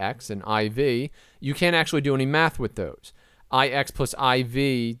IX and IV, you can't actually do any math with those. IX plus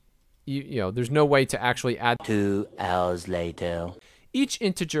IV, there's no way to actually add. 2 hours later. Each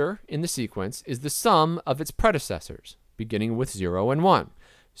integer in the sequence is the sum of its predecessors, beginning with 0 and 1.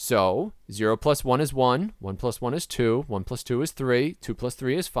 So 0 plus 1 is 1, 1 plus 1 is 2, 1 plus 2 is 3, 2 plus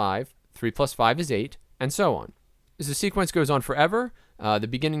 3 is 5, 3 plus 5 is 8, and so on. As the sequence goes on forever, the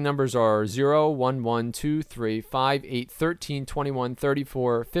beginning numbers are 0, 1, 1, 2, 3, 5, 8, 13, 21,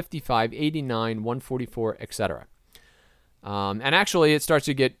 34, 55, 89, 144, etc. And actually, it starts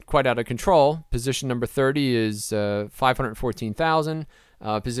to get quite out of control. Position number 30 is 514,000.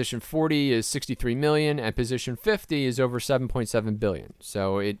 Position 40 is 63 million. And position 50 is over 7.7 billion.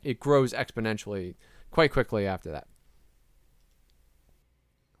 So it grows exponentially quite quickly after that.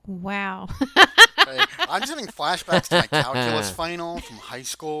 Wow. I'm just having flashbacks to my calculus final from high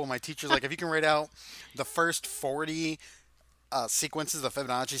school. My teacher's like, if you can write out the first 40 sequences of the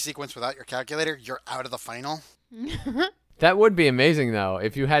Fibonacci sequence without your calculator, you're out of the final. That would be amazing, though,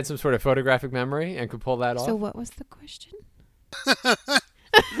 if you had some sort of photographic memory and could pull that off. So what was the question?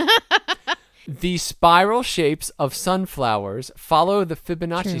 The spiral shapes of sunflowers follow the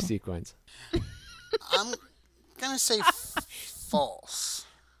Fibonacci True. sequence. I'm going to say false.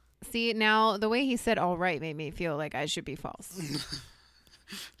 See, now the way he said all right made me feel like I should be false.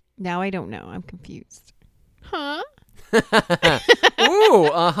 Now I don't know. I'm confused. Huh? Ooh,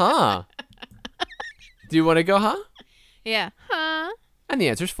 uh-huh. Do you want to go, huh? Yeah. Huh? And the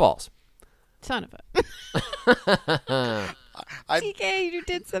answer's false. Son of a. TK, you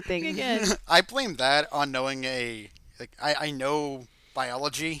did something again. I blame that on knowing I know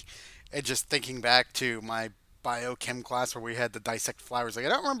biology and just thinking back to my biochem class where we had to dissect flowers. Like, I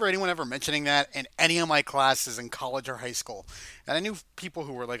don't remember anyone ever mentioning that in any of my classes in college or high school. And I knew people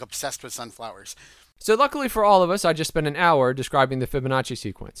who were like obsessed with sunflowers. So luckily for all of us, I just spent an hour describing the Fibonacci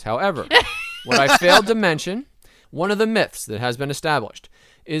sequence. However, what I failed to mention, one of the myths that has been established,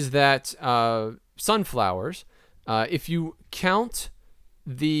 is that sunflowers, if you count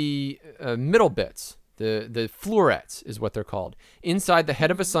the middle bits, the florets is what they're called, inside the head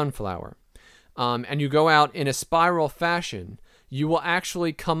of a sunflower, and you go out in a spiral fashion, you will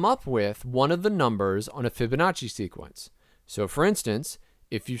actually come up with one of the numbers on a Fibonacci sequence. So for instance,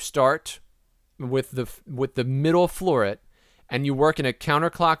 if you start with the middle floret and you work in a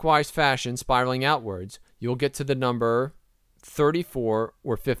counterclockwise fashion, spiraling outwards, you'll get to the number 34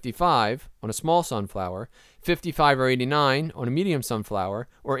 or 55 on a small sunflower, 55 or 89 on a medium sunflower,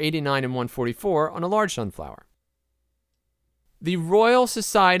 or 89 and 144 on a large sunflower. The Royal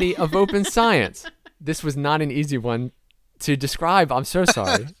Society of Open Science. This was not an easy one to describe. I'm so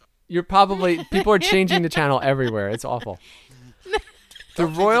sorry. People are changing the channel everywhere. It's awful. The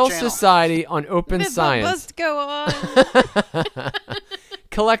Royal Society on Open Science Must go on.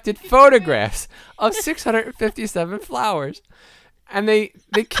 collected photographs of 657 flowers, and they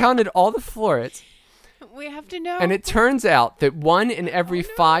counted all the florets, We have to know. and it turns out that 1 in every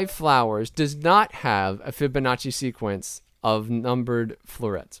 5 flowers does not have a Fibonacci sequence of numbered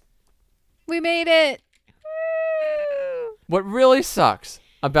florets. We made it. Woo! What really sucks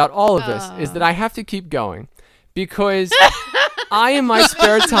about all of this is that I have to keep going because I, in my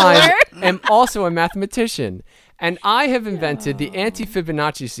spare time, am also a mathematician, and I have invented the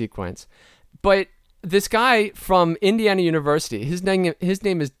anti-Fibonacci sequence. But this guy from Indiana University, his name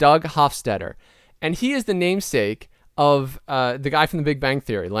is Doug Hofstadter, and he is the namesake of the guy from The Big Bang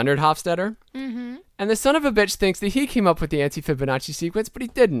Theory, Leonard Hofstadter. Mm-hmm. And the son of a bitch thinks that he came up with the anti-Fibonacci sequence, but he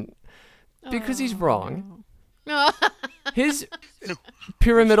didn't. Because he's wrong. His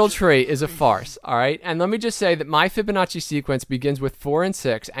pyramidal tree is a farce, all right? And let me just say that my Fibonacci sequence begins with 4 and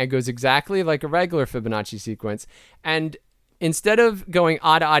 6 and goes exactly like a regular Fibonacci sequence. And instead of going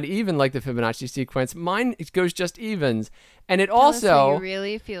odd, odd, even like the Fibonacci sequence, mine it goes just evens. And it Tell us how also, you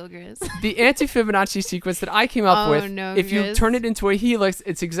really feel, Grizz. the anti-Fibonacci sequence that I came up Oh, with, no, if you Grizz. turn it into a helix,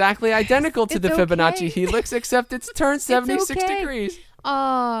 it's exactly identical to It's the Fibonacci okay. helix, except it's turned 76 okay. degrees.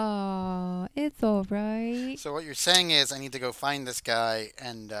 Oh, it's all right. So what you're saying is I need to go find this guy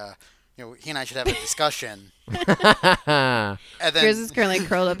and he and I should have a discussion. And then Grizz is currently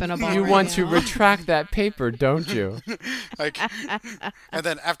curled up in a ball. You right want to now. retract that paper, don't you? like and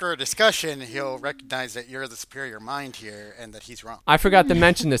then after a discussion he'll recognize that you're the superior mind here and that he's wrong. I forgot to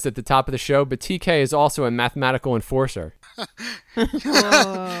mention this at the top of the show, but TK is also a mathematical enforcer.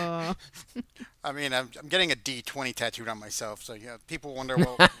 Whoa. I mean, I'm getting a D20 tattooed on myself, so people wonder,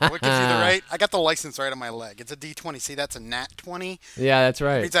 well, what gives you the right? I got the license right on my leg. It's a D20. See, that's a nat 20. Yeah, that's It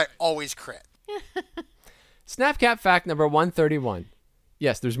right. means I always crit. Snapcap fact number 131.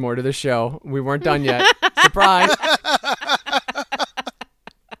 Yes, there's more to the show. We weren't done yet. Surprise.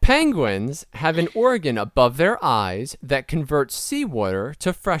 Penguins have an organ above their eyes that converts seawater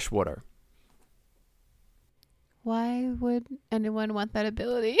to freshwater. Why would anyone want that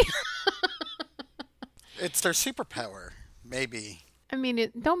ability? It's their superpower, maybe. I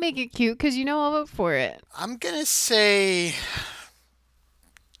mean, don't make it cute because I'll vote for it. I'm going to say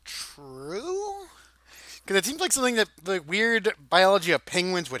true? Because it seems like something that the weird biology of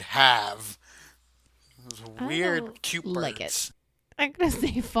penguins would have. Those I weird, don't cute like birds. it. I'm gonna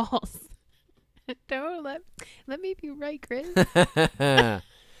say false. Don't let me be right, Chris. And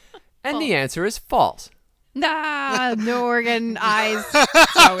the answer is false. Nah, no organ eyes.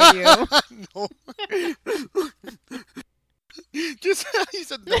 How are you? Just you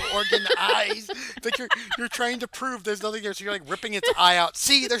said no organ eyes. It's like you're trying to prove there's nothing there, so you're like ripping its eye out.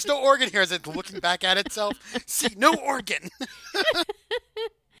 See, there's no organ here. As it's looking back at itself. See, no organ.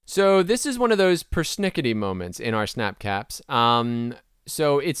 So this is one of those persnickety moments in our Snapcaps.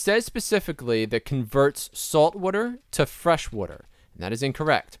 So it says specifically that converts salt water to fresh water. And that is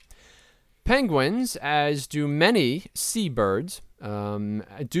incorrect. Penguins, as do many seabirds,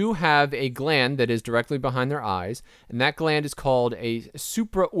 do have a gland that is directly behind their eyes, and that gland is called a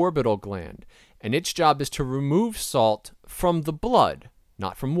supraorbital gland, and its job is to remove salt from the blood,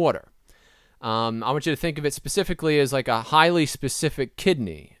 not from water. I want you to think of it specifically as like a highly specific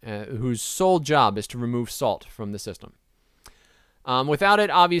kidney, whose sole job is to remove salt from the system. Without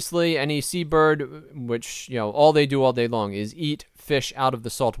it, obviously, any seabird, which all they do all day long is eat fish out of the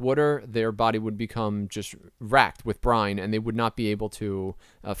salt water, their body would become just racked with brine, and they would not be able to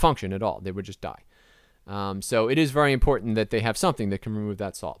function at all. They would just die. So it is very important that they have something that can remove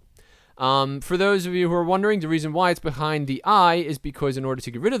that salt. For those of you who are wondering, the reason why it's behind the eye is because in order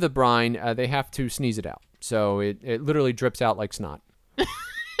to get rid of the brine, they have to sneeze it out. So it literally drips out like snot.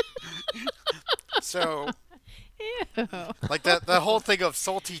 So, Ew. like the whole thing of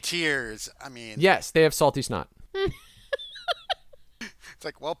salty tears. I mean, Yes, they have salty snot. it's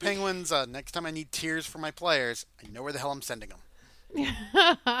like, well, penguins. Next time I need tears for my players, I know where the hell I'm sending them.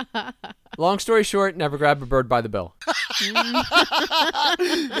 Long story short, never grab a bird by the bill.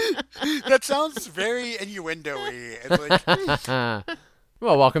 That sounds very innuendo-y. It's like,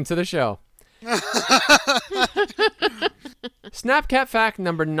 Well, welcome to the show. Snapcat fact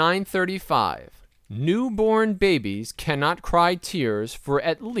number 935. Newborn babies cannot cry tears for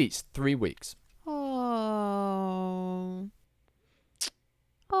at least 3 weeks. Oh.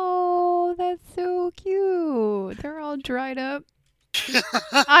 Oh, that's so cute. They're all dried up.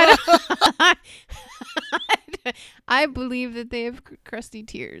 I believe that they have crusty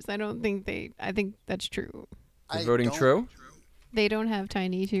tears. I think that's true. You're I voting don't- true? They don't have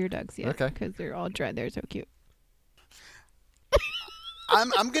tiny tear ducts yet. Okay. Because they're all dry. They're so cute.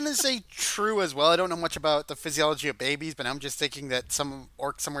 I'm gonna say true as well. I don't know much about the physiology of babies, but I'm just thinking that some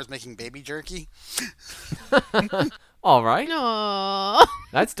orc somewhere is making baby jerky. All right. Aww.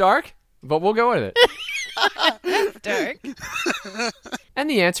 That's dark, but we'll go with it. Dark. And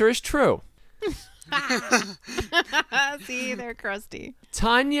the answer is true. See, they're crusty.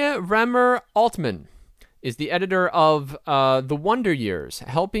 Tanya Remmer Altman is the editor of The Wonder Years,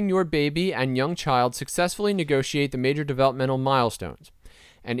 helping your baby and young child successfully negotiate the major developmental milestones.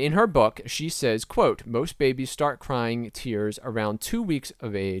 And in her book, she says, quote, most babies start crying tears around 2 weeks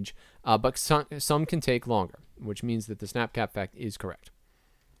of age, but some can take longer, which means that the Snapcap fact is correct,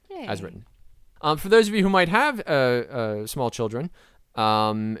 as Hey. written. For those of you who might have small children,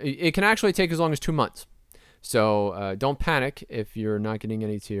 it can actually take as long as 2 months. So don't panic if you're not getting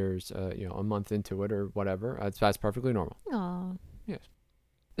any tears, a month into it or whatever. That's perfectly normal. Aw. Yes.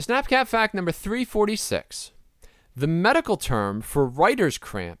 Snapcat fact number 346. The medical term for writer's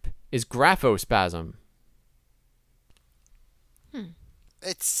cramp is graphospasm.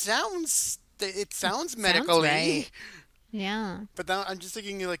 It sounds medically, right. Yeah. but now I'm just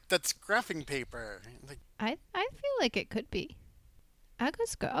thinking like that's graphing paper. Like I feel like it could be. I'll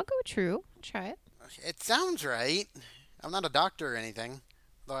go true. Try it. it sounds right. I'm not a doctor or anything,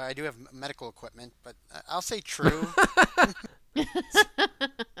 though I do have medical equipment. But I'll say true.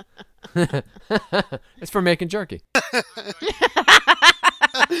 It's for making jerky.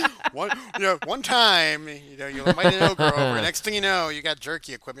 One time, you invite an ogre over. Next thing you know, you got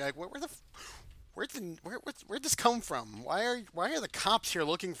jerky equipment. You're like, where'd this come from? Why are the cops here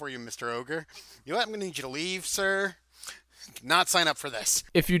looking for you, Mr. Ogre? You know what? I'm gonna need you to leave, sir. Not sign up for this.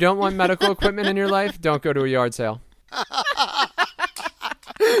 If you don't want medical equipment in your life, don't go to a yard sale.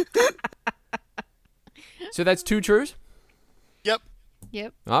 So that's 2 trues? Yep.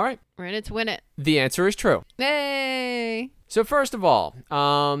 Yep. All right. We're in it to win it. The answer is true. Hey. So first of all,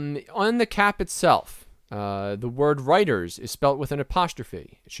 on the cap itself, the word writers is spelt with an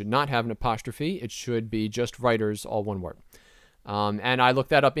apostrophe. It should not have an apostrophe. It should be just writers, all one word. And I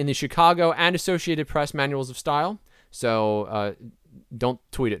looked that up in the Chicago and Associated Press Manuals of Style. So don't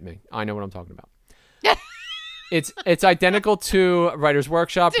tweet at me. I know what I'm talking about. It's identical to Writers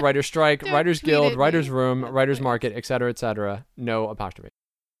Workshop, Writers Strike, Writers Guild, Writers Room, Writers Market, etc., etc. No apostrophe.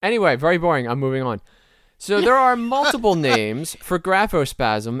 Anyway, very boring. I'm moving on. So there are multiple names for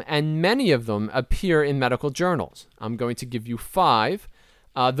graphospasm, and many of them appear in medical journals. I'm going to give you 5.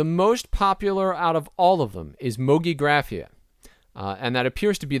 The most popular out of all of them is mogigraphia, and that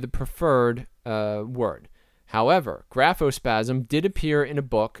appears to be the preferred word. However, graphospasm did appear in a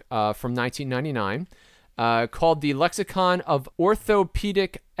book from 1999 called The Lexicon of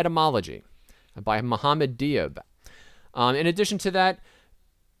Orthopedic Etymology by Mohammed Diab. In addition to that,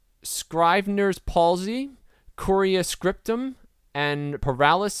 Scrivener's palsy, chorea scriptum, and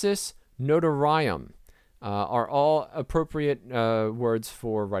paralysis notarium are all appropriate words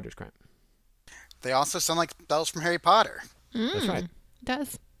for writer's cramp. They also sound like spells from Harry Potter. That's right. It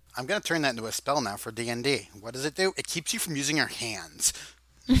does. I'm going to turn that into a spell now for D&D. What does it do? It keeps you from using your hands.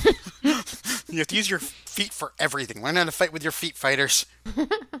 You have to use your feet for everything. Learn how to fight with your feet, fighters.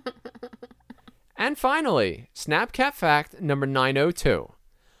 And finally, Snapcat fact number 902.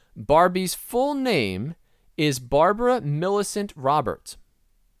 Barbie's full name is Barbara Millicent Roberts.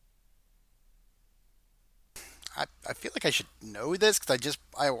 I feel like I should know this because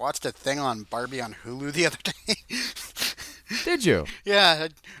I watched a thing on Barbie on Hulu the other day. Did you? Yeah,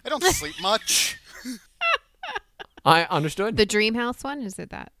 I don't sleep much. I understood. The Dreamhouse one? Is it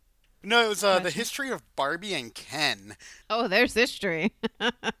that? No, it was the history of Barbie and Ken. Oh, there's history.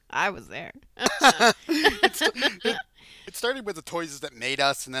 I was there. It started with the toys that made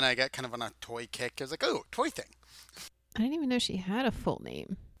us, and then I got kind of on a toy kick. I was like, oh, toy thing. I didn't even know she had a full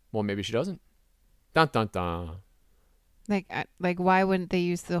name. Well, maybe she doesn't. Dun dun dun. Like, why wouldn't they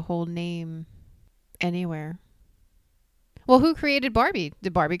use the whole name anywhere? Well, who created Barbie?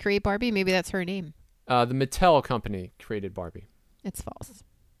 Did Barbie create Barbie? Maybe that's her name. The Mattel company created Barbie. It's false.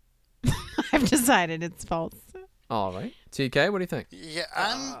 I've decided it's false. All right. TK, what do you think? Yeah,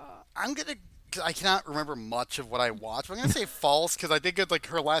 I'm gonna. I cannot remember much of what I watched. I'm gonna say false because I think like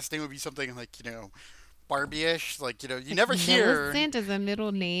her last name would be something like Barbie-ish. Like you never hear. Millicent is a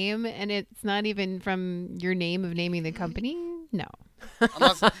middle name, and it's not even from your name of naming the company. No.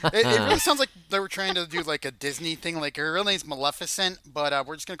 Unless, it really sounds like they were trying to do like a Disney thing. Like her real name's Maleficent, but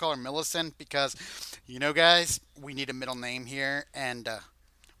we're just gonna call her Millicent because, guys, we need a middle name here, and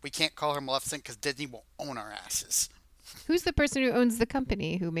we can't call her Maleficent because Disney will own our asses. Who's the person who owns the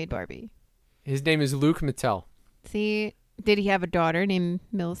company who made Barbie? His name is Luke Mattel. See, did he have a daughter named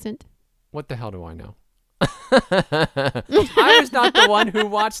Millicent? What the hell do I know? I was not the one who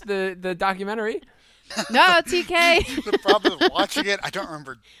watched the documentary. No, TK. The problem with watching it, I don't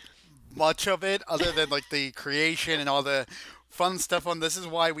remember much of it other than like the creation and all the fun stuff on this is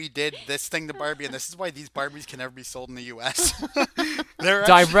why we did this thing to Barbie, and this is why these Barbies can never be sold in the U.S.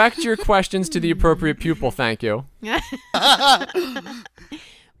 Direct your questions to the appropriate pupil, thank you.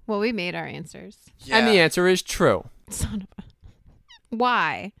 Well, we made our answers. Yeah. And the answer is true. Son of a...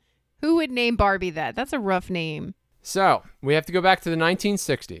 Why? Who would name Barbie that? That's a rough name. So, we have to go back to the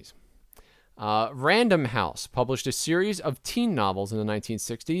 1960s. Random House published a series of teen novels in the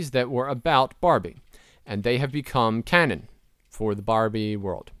 1960s that were about Barbie, and they have become canon for the Barbie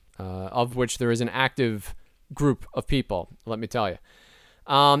world. of which there is an active group of people, let me tell you.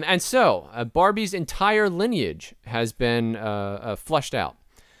 And so Barbie's entire lineage has been fleshed out.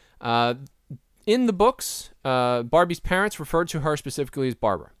 In the books, Barbie's parents referred to her specifically as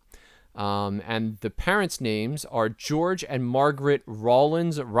Barbara. And the parents' names are George and Margaret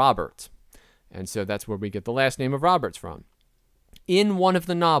Rawlins Roberts. And so that's where we get the last name of Roberts from. In one of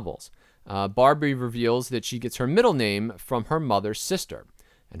the novels, Barbie reveals that she gets her middle name from her mother's sister.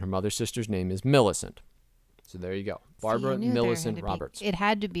 And her mother's sister's name is Millicent. So there you go. Barbara Millicent Roberts. It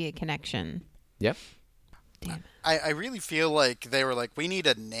had to be a connection. Yep. Damn. I really feel like they were like, we need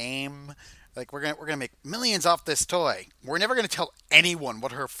a name. Like, we're gonna make millions off this toy. We're never gonna tell anyone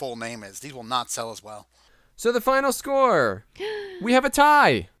what her full name is. These will not sell as well. So the final score, we have a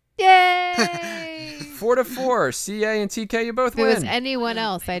tie. Yay! 4-4. CA and TK, you both If it win. was anyone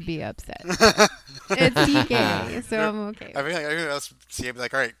else, I'd be upset. It's TK, so I'm okay. I think else CA be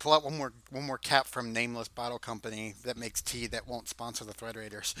like, all right, pull out one more cap from Nameless Bottle Company that makes tea that won't sponsor the Thread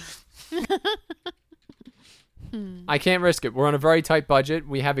Raiders. I can't risk it. We're on a very tight budget.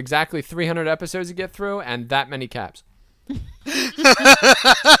 We have exactly 300 episodes to get through and that many caps.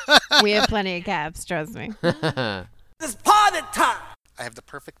 We have plenty of caps, trust me. It's party time! I have the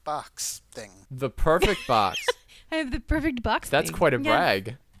perfect box thing. The perfect box. I have the perfect box That's thing. quite a Yes.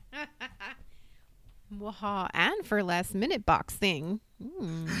 brag. Wow, and for last minute box thing.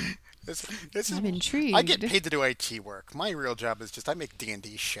 This is, I'm intrigued. I get paid to do IT work. My real job is just I make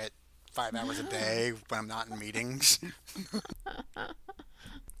D&D shit 5 hours a day when I'm not in meetings. All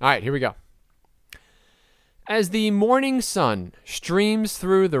right, here we go. As the morning sun streams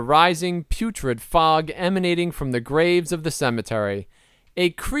through the rising putrid fog emanating from the graves of the cemetery,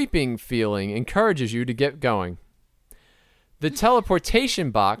 a creeping feeling encourages you to get going. The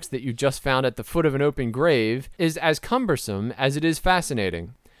teleportation box that you just found at the foot of an open grave is as cumbersome as it is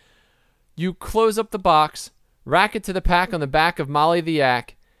fascinating. You close up the box, rack it to the pack on the back of Molly the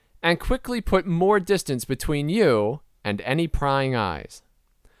Yak, and quickly put more distance between you and any prying eyes.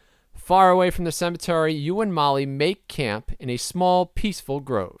 Far away from the cemetery, you and Molly make camp in a small, peaceful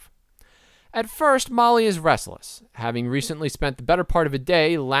grove. At first, Molly is restless, having recently spent the better part of a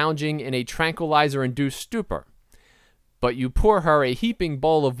day lounging in a tranquilizer-induced stupor. But you pour her a heaping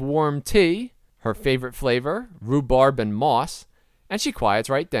bowl of warm tea, her favorite flavor, rhubarb and moss, and she quiets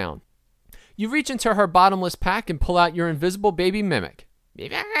right down. You reach into her bottomless pack and pull out your invisible baby mimic. Oh,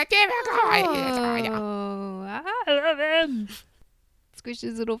 I love him. Squish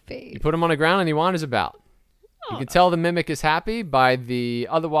his little face. You put him on the ground and he wanders about. You can tell the mimic is happy by the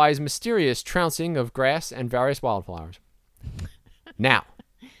otherwise mysterious trouncing of grass and various wildflowers. Now,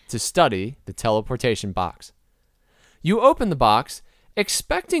 to study the teleportation box. You open the box,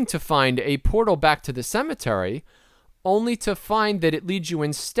 expecting to find a portal back to the cemetery, only to find that it leads you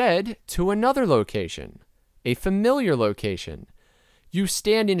instead to another location, a familiar location. You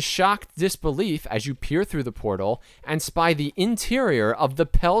stand in shocked disbelief as you peer through the portal and spy the interior of the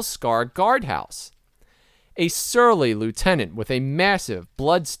Pelscar guardhouse. A surly lieutenant with a massive,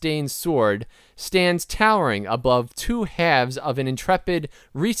 blood-stained sword stands towering above two halves of an intrepid,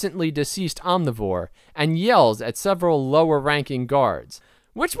 recently deceased omnivore and yells at several lower-ranking guards.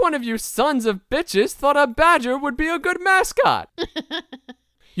 Which one of you sons of bitches thought a badger would be a good mascot?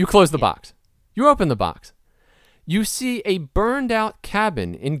 You close the box. You open the box. You see a burned-out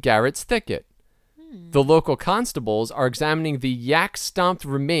cabin in Garrett's Thicket. The local constables are examining the yak-stomped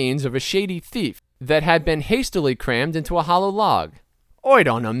remains of a shady thief that had been hastily crammed into a hollow log. Wait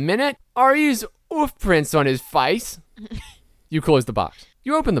on a minute. Are his hoof prints on his face? You close the box.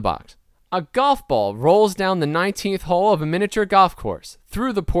 You open the box. A golf ball rolls down the 19th hole of a miniature golf course,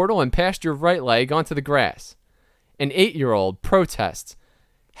 through the portal and past your right leg onto the grass. An 8-year-old protests.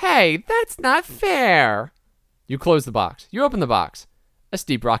 Hey, that's not fair. You close the box. You open the box. A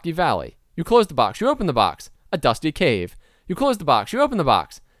steep rocky valley. You close the box. You open the box. A dusty cave. You close the box. You open the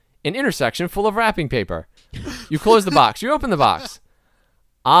box. An intersection full of wrapping paper. You close the box. You open the box.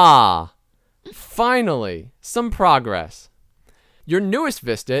 Ah, finally, some progress. Your newest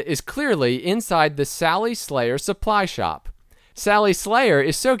vista is clearly inside the Sally Slayer supply shop. Sally Slayer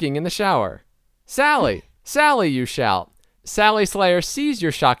is soaking in the shower. Sally, Sally, you shout. Sally Slayer sees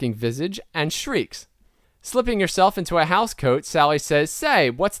your shocking visage and shrieks. Slipping yourself into a housecoat, Sally says, Say,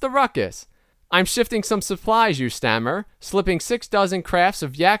 what's the ruckus? I'm shifting some supplies, you stammer, slipping 6 dozen crafts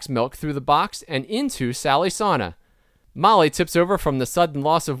of yak's milk through the box and into Sally's sauna. Molly tips over from the sudden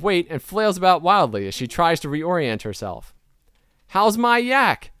loss of weight and flails about wildly as she tries to reorient herself. How's my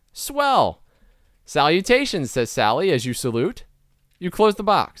yak? Swell. Salutations, says Sally as you salute. You close the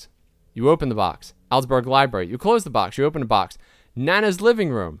box. You open the box. Alsberg Library. You close the box. You open the box. Nana's living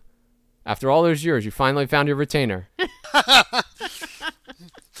room. After all those years, you finally found your retainer.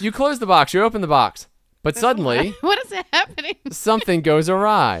 You close the box, you open the box, but suddenly What is happening? something goes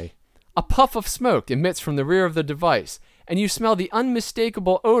awry. A puff of smoke emits from the rear of the device, and you smell the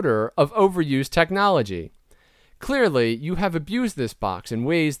unmistakable odor of overused technology. Clearly, you have abused this box in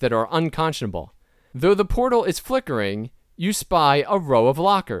ways that are unconscionable. Though the portal is flickering, you spy a row of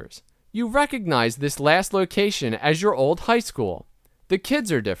lockers. You recognize this last location as your old high school. The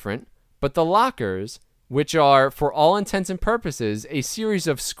kids are different, but the lockers, which are, for all intents and purposes, a series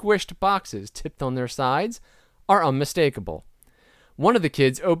of squished boxes tipped on their sides, are unmistakable. One of the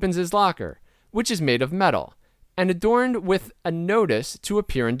kids opens his locker, which is made of metal, and adorned with a notice to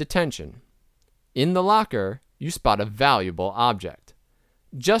appear in detention. In the locker, you spot a valuable object.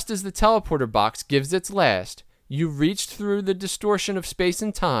 Just as the teleporter box gives its last, you reach through the distortion of space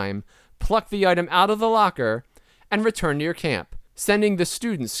and time, pluck the item out of the locker, and return to your camp, sending the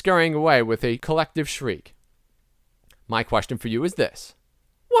students scurrying away with a collective shriek. My question for you is this.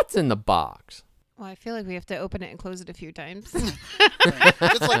 What's in the box? Well, I feel like we have to open it and close it a few times.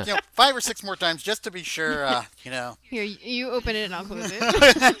 Just like 5 or 6 more times, just to be sure. Here, you open it and I'll close it.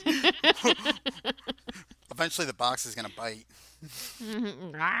 Eventually, the box is gonna bite.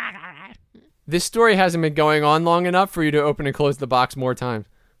 This story hasn't been going on long enough for you to open and close the box more times.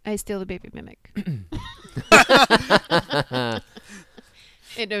 I steal the baby mimic.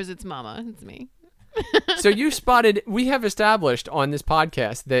 It knows its mama. It's me. So you spotted, we have established on this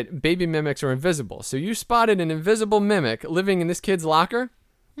podcast that baby mimics are invisible. So you spotted an invisible mimic living in this kid's locker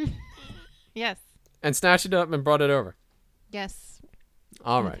Yes. and snatched it up and brought it over. Yes.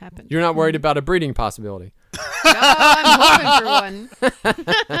 All That right. happened. You're not worried about a breeding possibility. No, I'm hoping for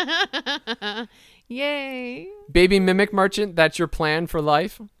one. Yay. Baby mimic merchant, that's your plan for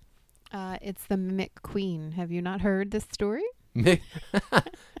life? It's the Mimic Queen. Have you not heard this story?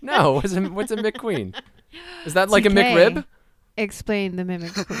 No, what's a McQueen? Is that like a TK. McRib? Explain the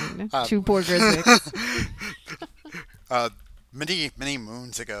Mimic Queen to poor Griswicks. Many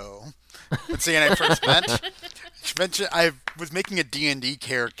moons ago, when Sea and I first met, she mentioned I was making a D&D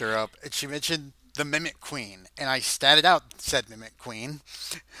character up, and she mentioned the Mimic Queen, and I statted out said Mimic Queen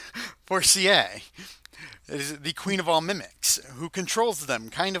for CA. It is the queen of all mimics, who controls them,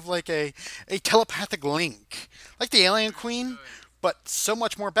 kind of like a telepathic link, like the Alien Queen, but so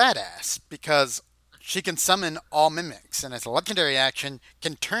much more badass, because she can summon all mimics, and as a legendary action,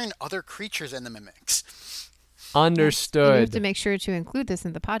 can turn other creatures into mimics. And we have Understood. to make sure to include this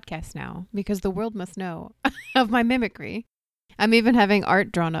in the podcast now, because the world must know of my mimicry. I'm even having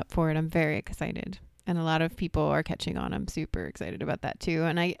art drawn up for it. I'm very excited. And a lot of people are catching on. I'm super excited about that too.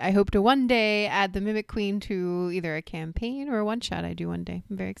 And I hope to one day add the Mimic Queen to either a campaign or a one-shot I do one day.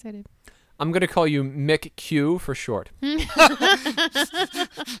 I'm very excited. I'm going to call you Mick Q for short.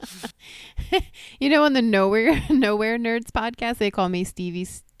 You know, on the Nowhere Nerds podcast, they call me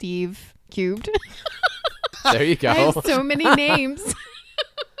Steve Cubed. There you I go. have so many names.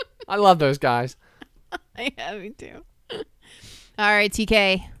 I love those guys. Yeah, me too. All right,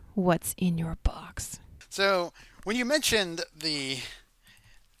 TK, what's in your box? So, when you mentioned the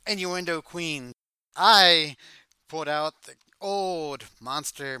Innuendo Queen, I pulled out the old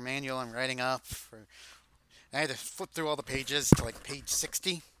monster manual I'm writing up. I had to flip through all the pages to like page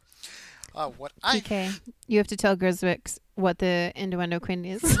 60. TK, you have to tell Griswicks what the Innuendo Queen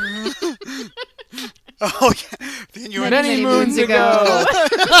is. Oh, yeah. The Innuendo, Many moons ago.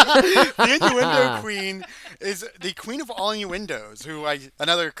 the Innuendo Queen is the queen of all innuendos,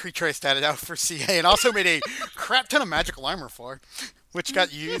 another creature I statted out for CA and also made a crap ton of magical armor for, which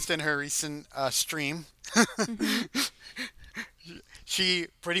got used in her recent stream. She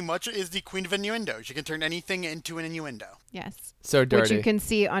pretty much is the queen of innuendo. She can turn anything into an innuendo. Yes. So dirty. Which you can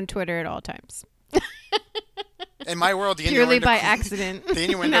see on Twitter at all times. In my world, the Purely innuendo by queen, accident. The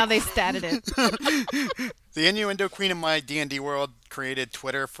innuendo, Now they statted it. the innuendo queen in my D&D world created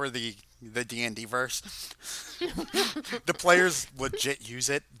Twitter for the D&D verse. The players legit use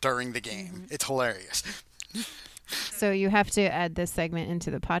it during the game. It's hilarious. So you have to add this segment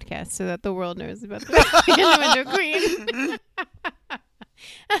into the podcast so that the world knows about the Innuendo Queen.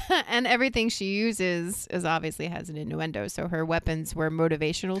 And everything she uses obviously has an innuendo. So her weapons were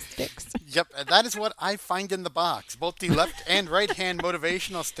motivational sticks. Yep, and that is what I find in the box. Both the left and right hand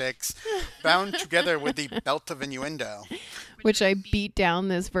motivational sticks bound together with the belt of innuendo. Which I beat down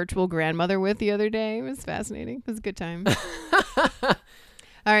this virtual grandmother with the other day. It was fascinating. It was a good time. All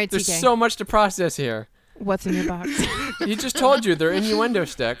right, There's TK. so much to process here. What's in your box? You just told you they're innuendo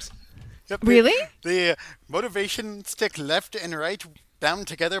sticks. Yep, Really? The motivation stick left and right bound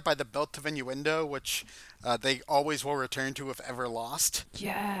together by the belt of innuendo, which they always will return to if ever lost.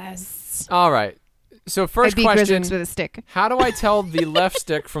 Yes. All right. So first I beat question: Grizzix with a stick. how do I tell the left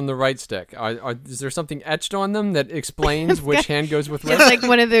stick from the right stick? Is there something etched on them that explains which hand goes with which? It's like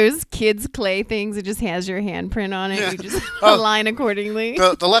one of those kids' clay things. It just has your handprint on it. Yeah. You just align accordingly.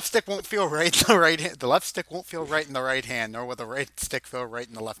 The left stick won't feel right in the right hand. The left stick won't feel right in the right hand, nor will the right stick feel right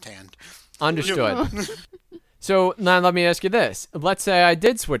in the left hand. Understood. So now let me ask you this: let's say I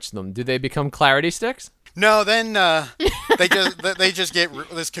did switch them. Do they become clarity sticks? No, then they just get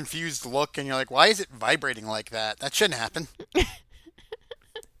this confused look, and you're like, why is it vibrating like that? That shouldn't happen.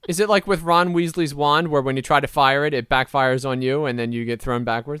 Is it like with Ron Weasley's wand, where when you try to fire it, it backfires on you, and then you get thrown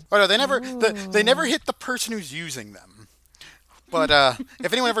backwards? Oh no, they never hit the person who's using them. But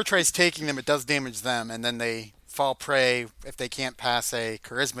if anyone ever tries taking them, it does damage them, and then they fall prey if they can't pass a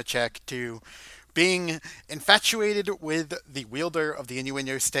charisma check to being infatuated with the wielder of the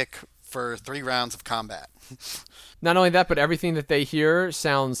innuendo stick for 3 rounds of combat. Not only that, but everything that they hear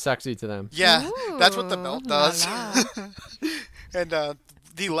sounds sexy to them. Yeah, that's what the belt does. La la. And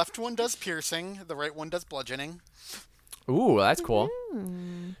the left one does piercing, the right one does bludgeoning. Ooh, that's cool.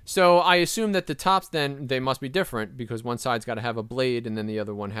 So I assume that the tops then, they must be different because one side's got to have a blade and then the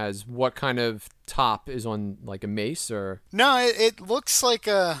other one has what kind of top is on, like a mace or? No, it looks like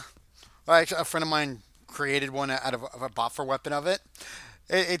a friend of mine created one out of a boffer weapon of it.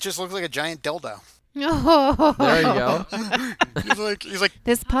 It just looks like a giant dildo. Oh. There you go. He's like,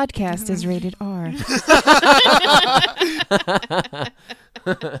 This podcast is rated R.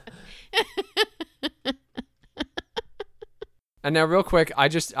 And now real quick,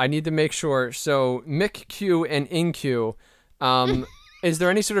 I need to make sure. So MIC-Q and IN-Q, is there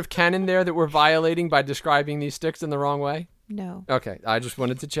any sort of canon there that we're violating by describing these sticks in the wrong way? No. Okay, I just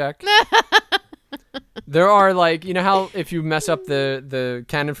wanted to check. There are, like, you know how if you mess up the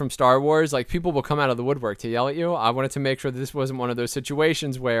canon from Star Wars, like, people will come out of the woodwork to yell at you? I wanted to make sure that this wasn't one of those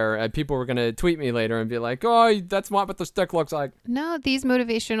situations where people were going to tweet me later and be like, oh, that's not what the stick looks like. No, these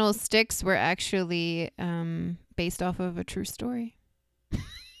motivational sticks were actually based off of a true story.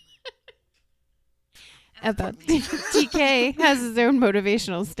 About TK has his own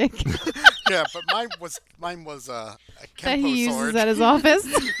motivational stick yeah, but mine was a that he Kenpo uses sword. at his office.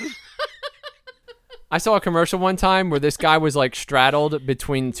 I saw a commercial one time where this guy was like straddled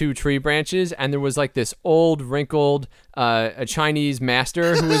between 2 tree branches, and there was like this old, wrinkled, a Chinese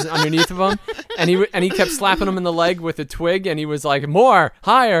master who was underneath of him, and he kept slapping him in the leg with a twig, and he was like, "More,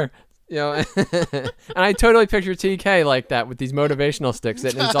 higher," you know. And I totally picture TK like that with these motivational sticks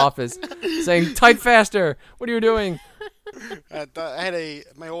sitting in his office, saying, "Type faster! What are you doing?" I had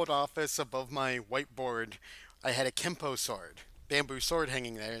my old office above my whiteboard. I had a Kenpo sword, bamboo sword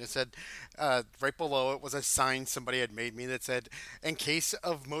hanging there, and it said, right below it was a sign somebody had made me that said, "In case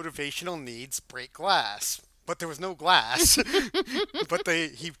of motivational needs, break glass." But there was no glass. But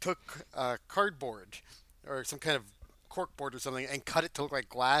he took cardboard or some kind of cork board or something and cut it to look like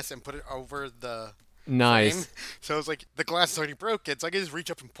glass and put it over the Nice. frame. So it was like, the glass is already broken, so I can just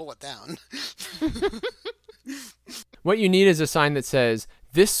reach up and pull it down. What you need is a sign that says,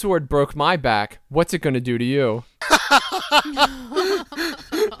 "This sword broke my back. What's it going to do to you?"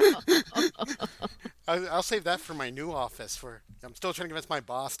 I'll save that for my new office where I'm still trying to convince my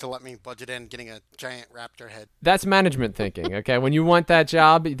boss to let me budget in getting a giant raptor head. That's management thinking, okay? When you want that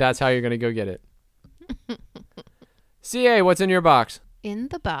job, that's how you're going to go get it. CA, what's in your box? In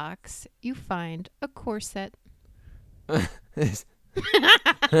the box, you find a corset.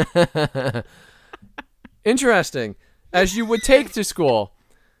 Interesting. As you would take to school,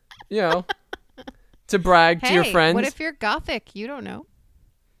 you know, to brag to your friends. What if you're gothic? You don't know.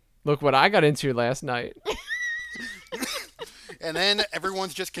 Look what I got into last night. And then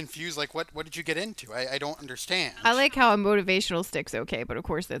everyone's just confused, like, what did you get into? I don't understand. I like how a motivational stick's okay, but of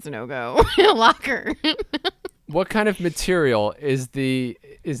course that's a no-go. Locker. What kind of material is the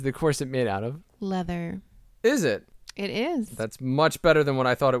corset made out of? Leather. Is it? It is. That's much better than what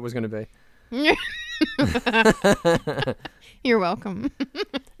I thought it was going to be. You're welcome.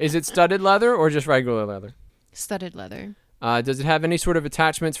 Is it studded leather or just regular leather? Studded leather. Does it have any sort of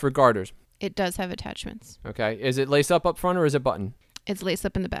attachments for garters? It does have attachments. Okay. Is it lace up front or is it button? It's laced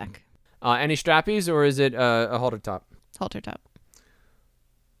up in the back. Any strappies or is it a halter top? Halter top.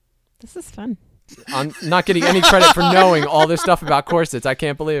 This is fun. I'm not getting any credit for knowing all this stuff about corsets. I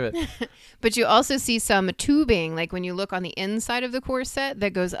can't believe it. But you also see some tubing, like when you look on the inside of the corset,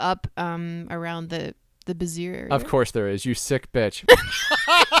 that goes up around the brassiere area. Of course there is, you sick bitch.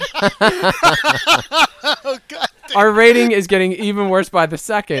 Oh, God. Our rating is getting even worse by the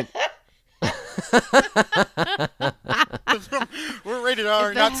second. We're Rated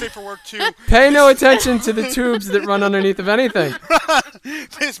R, not safe for work 2. Pay no attention to the tubes that run underneath of anything.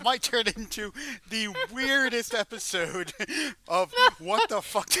 This might turn into the weirdest episode of what the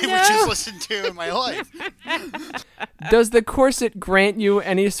fuck did we just listen to in my life. Does the corset grant you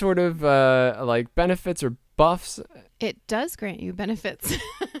any sort of like benefits or buffs? It does grant you benefits.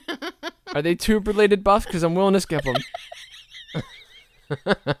 Are they tube-related buffs? Because I'm willing to skip them.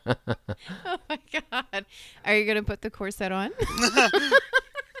 Oh my god. Are you going to put the corset on?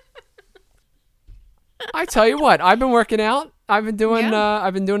 I tell you what, I've been working out. I've been doing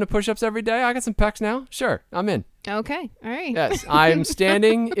the push-ups every day. I got some pecs now. Sure, I'm in. Okay. All right. Yes, I'm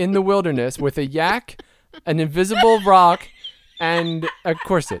standing in the wilderness with a yak, an invisible rock, and a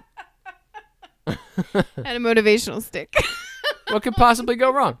corset. And a motivational stick. What could possibly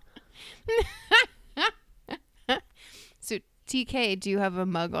go wrong? So, TK, do you have a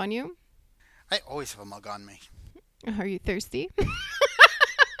mug on you? I always have a mug on me. Are you thirsty?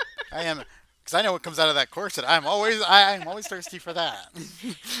 I am, because I know what comes out of that corset. I'm always thirsty for that.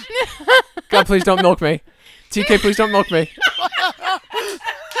 God, please don't milk me. TK, please don't milk me.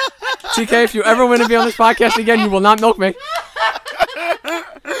 TK, if you ever want to be on this podcast again, you will not milk me.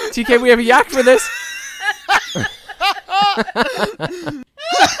 TK, we have a yak for this.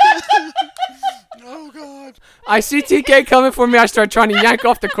 Oh, God. I see TK coming for me. I start trying to yank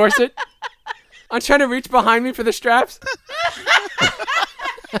off the corset. I'm trying to reach behind me for the straps.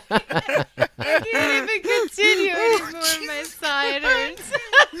 I can't even continue anymore. My side hurts.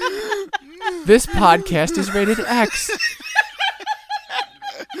 This podcast is rated X.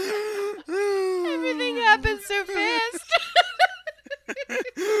 Everything happens so fast.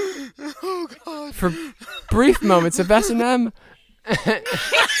 Oh, God. For brief moments of S&M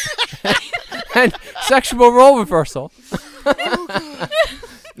and sexual role reversal.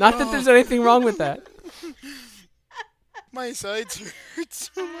 Not that there's anything wrong with that. My sides hurt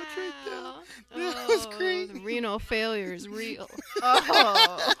so much right now. That was crazy. The renal failure is real.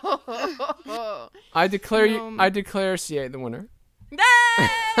 Oh. I declare CA the winner.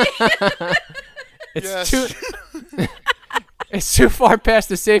 Yes. It's too far past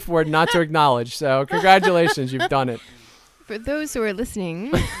the safe word not to acknowledge. So congratulations, you've done it. For those who are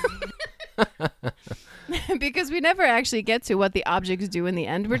listening, because we never actually get to what the objects do in the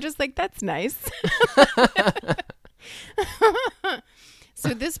end, we're just like, that's nice. So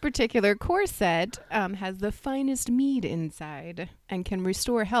this particular corset has the finest mead inside and can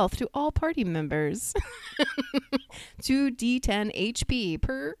restore health to all party members. 2d10 HP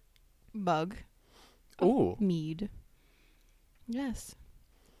per mug of Ooh. mead. Yes.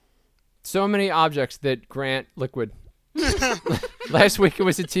 So many objects that grant liquid. Last week it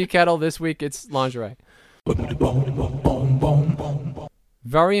was a tea kettle. This week it's lingerie.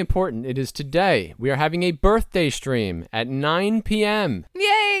 Very important. It is today. We are having a birthday stream at 9 p.m.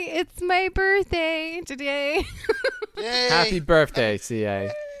 Yay! It's my birthday today. Yay. Happy birthday,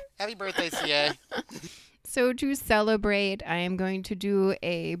 CA. Happy birthday, CA. So to celebrate, I am going to do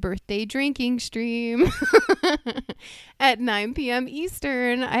a birthday drinking stream at 9 p.m.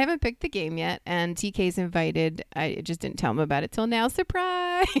 Eastern. I haven't picked the game yet, and TK's invited. I just didn't tell him about it till now.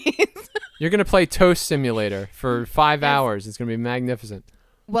 Surprise! You're going to play Toast Simulator for 5 hours. It's going to be magnificent.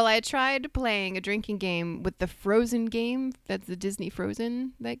 Well, I tried playing a drinking game with the Frozen game. That's the Disney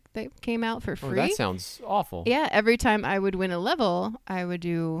Frozen that came out for free. Oh, that sounds awful. Yeah, every time I would win a level, I would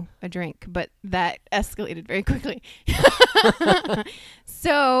do a drink, but that escalated very quickly.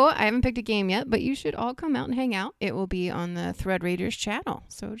 So I haven't picked a game yet, but you should all come out and hang out. It will be on the Thread Raiders channel,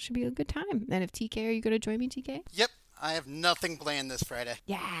 so it should be a good time. And if TK, are you going to join me, TK? Yep. I have nothing planned this Friday.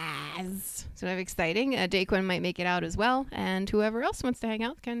 Yes. So that's exciting. Daquan might make it out as well, and whoever else wants to hang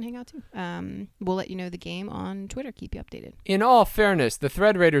out can hang out too. We'll let you know the game on Twitter. Keep you updated. In all fairness, the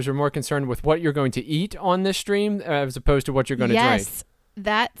Thread Raiders are more concerned with what you're going to eat on this stream as opposed to what you're going to drink.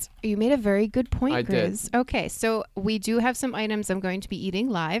 Yes, you made a very good point, I Grizz. Okay, so we do have some items I'm going to be eating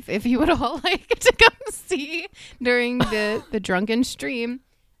live. If you would all like to come see during the drunken stream,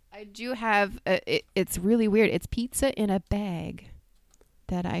 I do have. It's really weird. It's pizza in a bag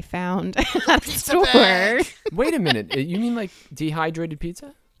that I found at a store. bag. Wait a minute. You mean like dehydrated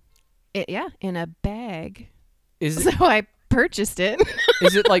pizza? Yeah, in a bag. Is it, So I purchased it.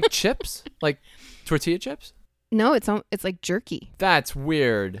 is it like chips? Like tortilla chips? No, it's like jerky. That's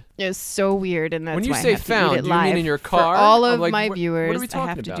weird. It's so weird, and that's When you why I say have to eat found, it you mean live. in your car? For all I'm of like, my what are viewers, we I talking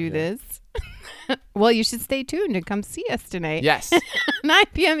have to about do here? this. Well, you should stay tuned and come see us tonight. Yes. 9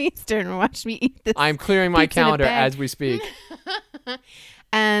 p.m. Eastern, and watch me eat this. I'm clearing my pizza in a calendar bag. as we speak.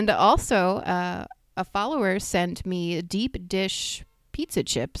 And also, a follower sent me deep dish pizza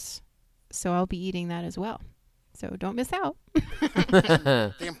chips, so I'll be eating that as well. So don't miss out.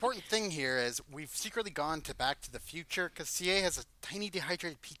 The important thing here is we've secretly gone to Back to the Future because CA has a tiny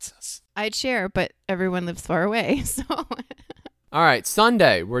dehydrated pizzas. I'd share, but everyone lives far away. So All right,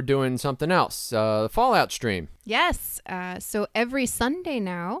 Sunday, we're doing something else. The Fallout stream. yes. So every Sunday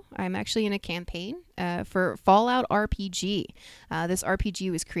now, I'm actually in a campaign for Fallout RPG. This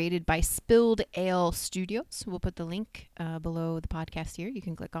RPG was created by Spilled Ale Studios. We'll put the link below the podcast here. You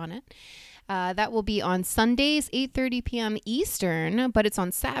can click on it. That will be on Sundays, 8:30 p.m. Eastern, but it's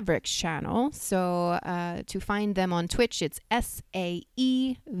on Savric's channel. So to find them on Twitch, it's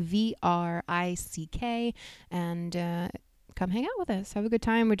SAEVRICK. And come hang out with us. Have a good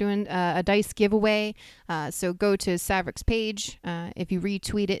time. We're doing a dice giveaway. So go to Savric's page. If you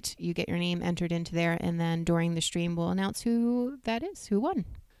retweet it, you get your name entered into there. And then during the stream, we'll announce who that is, who won.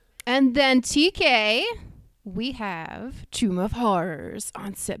 And then TK, we have Tomb of Horrors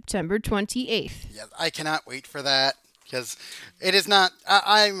on September 28th. Yeah, I cannot wait for that because it is not.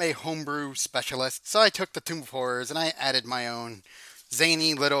 I'm a homebrew specialist, so I took the Tomb of Horrors and I added my own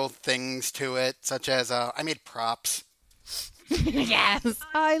zany little things to it, such as I made props. Yes,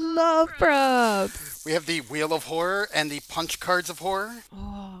 I love props. We have the Wheel of Horror and the Punch Cards of Horror.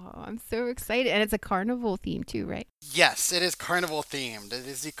 Oh, I'm so excited. And it's a carnival theme too, right? Yes, it is carnival themed. It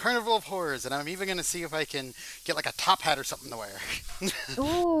is the Carnival of Horrors, and I'm even going to see if I can get like a top hat or something to wear.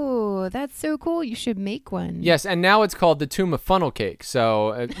 Oh, that's so cool. You should make one. Yes, and now it's called the Tomb of Funnel Cake.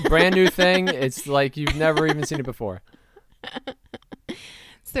 So a brand new thing. It's like you've never even seen it before.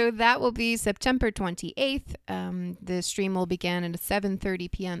 So that will be September 28th. The stream will begin at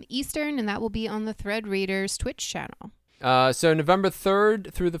 7:30 p.m. Eastern, and that will be on the Thread Raiders Twitch channel. So November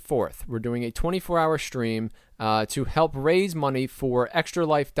 3rd through the 4th, we're doing a 24-hour stream to help raise money for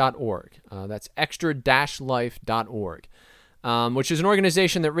extralife.org. That's extra-life.org, which is an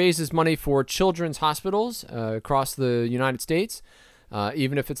organization that raises money for children's hospitals across the United States.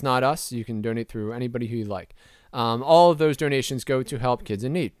 Even if it's not us, you can donate through anybody who you like. All of those donations go to help kids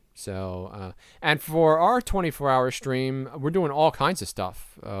in need. So, and for our 24-hour stream, we're doing all kinds of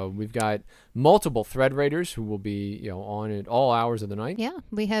stuff. We've got multiple Thread Raiders who will be, on at all hours of the night. Yeah,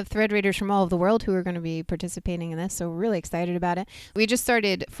 we have Thread Raiders from all over the world who are going to be participating in this, so we're really excited about it. We just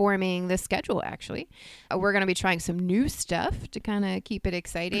started forming the schedule, actually. We're going to be trying some new stuff to kind of keep it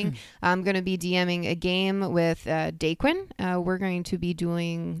exciting. I'm going to be DMing a game with Daquin. We're going to be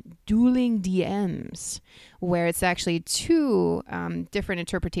doing dueling DMs, where it's actually two different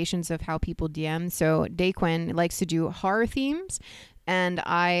interpretations of how people DM. So Daquin likes to do horror themes, and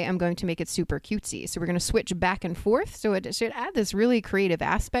I am going to make it super cutesy. So we're going to switch back and forth. So it should add this really creative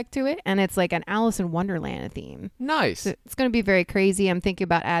aspect to it. And it's like an Alice in Wonderland theme. Nice. So it's going to be very crazy. I'm thinking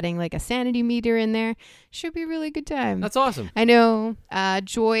about adding like a sanity meter in there. Should be a really good time. That's awesome. I know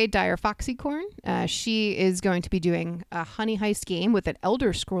Joy Dyer Foxycorn. She is going to be doing a Honey Heist game with an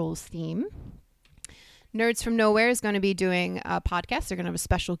Elder Scrolls theme. Nerds from Nowhere is going to be doing a podcast. They're going to have a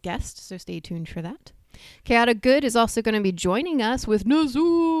special guest, so stay tuned for that. Chaotic Good is also going to be joining us with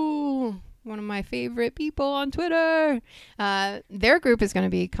Nazul, one of my favorite people on Twitter. Their group is going to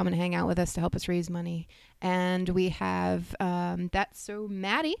be coming to hang out with us to help us raise money. And we have That's So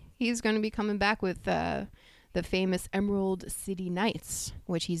Maddie. He's going to be coming back with the famous Emerald City Nights,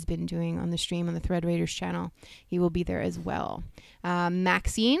 which he's been doing on the stream on the Thread Raiders channel. He will be there as well.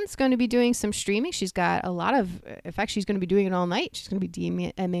 Maxine's going to be doing some streaming. She's got a lot of, in fact, she's going to be doing it all night. She's going to be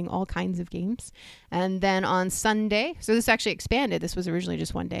DMing all kinds of games. And then on Sunday, so this actually expanded. This was originally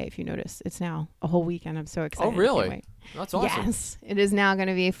just one day, if you notice. It's now a whole weekend. I'm so excited. Oh, really? I can't wait. That's awesome. Yes, it is now going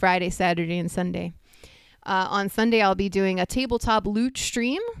to be Friday, Saturday, and Sunday. On Sunday, I'll be doing a tabletop loot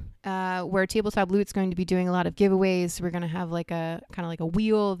stream. Where Tabletop Loot's going to be doing a lot of giveaways. We're going to have like a kind of like a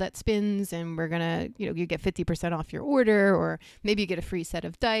wheel that spins, and we're going to, you get 50% off your order, or maybe you get a free set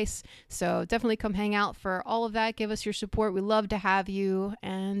of dice. So definitely come hang out for all of that. Give us your support. We love to have you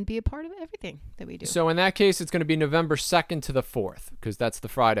and be a part of everything that we do. So in that case, it's going to be November 2nd to the 4th, because that's the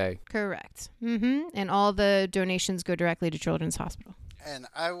Friday. Correct. And all the donations go directly to Children's Hospital. And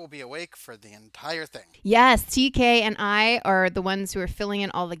I will be awake for the entire thing. Yes, TK and I are the ones who are filling in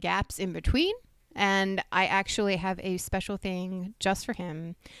all the gaps in between. And I actually have a special thing just for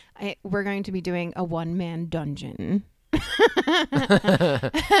him. We're going to be doing a one-man dungeon.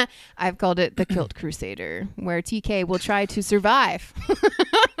 I've called it the Kilt Crusader, where TK will try to survive.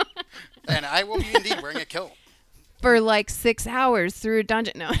 And I will be indeed wearing a kilt. For like 6 hours through a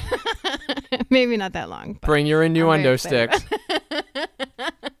dungeon. No, maybe not that long. Bring your innuendo sticks.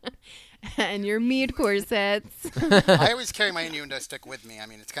 And your meat corsets. I always carry my innuendo stick with me. I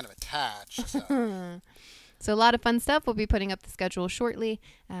mean, it's kind of attached. So. So a lot of fun stuff. We'll be putting up the schedule shortly.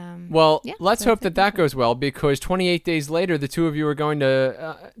 Well, Yeah, let's so hope that's that goes well, because 28 days later, the two of you are going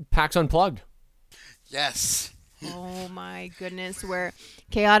to PAX Unplugged. Yes. Oh my goodness, where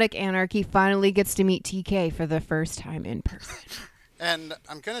Chaotic Anarchy finally gets to meet TK for the first time in person. And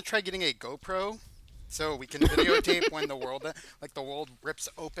I'm going to try getting a GoPro so we can videotape when the world rips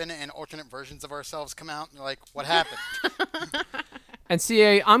open and alternate versions of ourselves come out. And you're like, what happened? And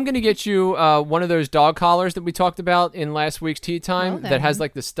CA, I'm going to get you one of those dog collars that we talked about in last week's Tea Time that has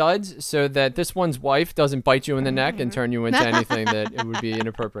like the studs, so that this one's wife doesn't bite you in the neck and turn you into anything that it would be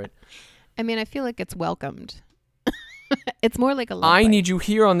inappropriate. I mean, I feel like it's welcomed. It's more like a love I bite. need you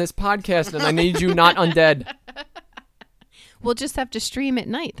here on this podcast, and I need you not undead. We'll just have to stream at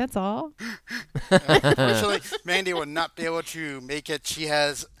night. That's all. Unfortunately, Mandy will not be able to make it. She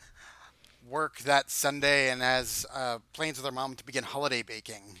has work that Sunday and has plans with her mom to begin holiday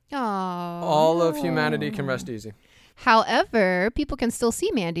baking. Oh. All of humanity can rest easy. However, people can still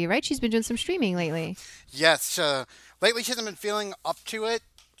see Mandy, right? She's been doing some streaming lately. Yes, lately she hasn't been feeling up to it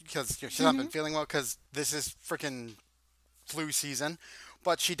because she's not been feeling well because this is freaking flu season.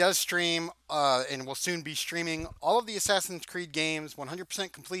 But she does stream and will soon be streaming all of the Assassin's Creed games,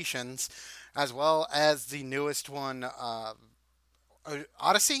 100% completions, as well as the newest one,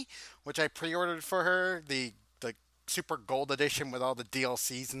 Odyssey, which I pre-ordered for her, the super gold edition with all the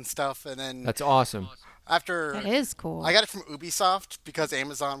DLCs and stuff. And then That's awesome. after That is cool. I got it from Ubisoft because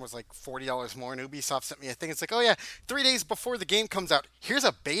Amazon was like $40 more, and Ubisoft sent me a thing. It's like, oh yeah, 3 days before the game comes out, here's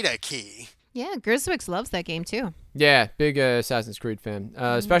a beta key. Yeah, Griswix loves that game too. Yeah, big Assassin's Creed fan,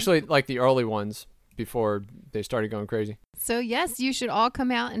 especially like the early ones before they started going crazy. So yes, you should all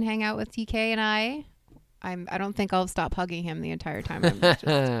come out and hang out with TK and I. I don't think I'll stop hugging him the entire time.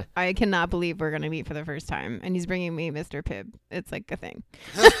 I cannot believe we're going to meet for the first time. And he's bringing me Mr. Pibb. It's like a thing.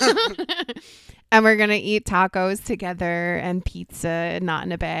 And we're going to eat tacos together and pizza, not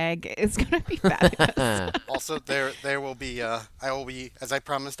in a bag. It's going to be fabulous. Also, there will be, I will be, as I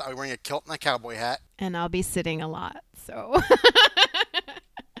promised, I'll be wearing a kilt and a cowboy hat. And I'll be sitting a lot. So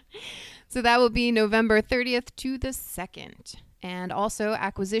so that will be November 30th to the 2nd. And also,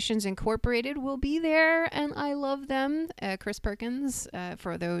 Acquisitions Incorporated will be there, and I love them. Chris Perkins,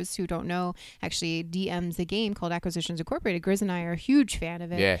 for those who don't know, actually DMs a game called Acquisitions Incorporated. Grizz and I are a huge fan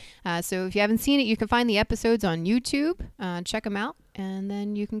of it. Yeah. So if you haven't seen it, you can find the episodes on YouTube. Check them out, and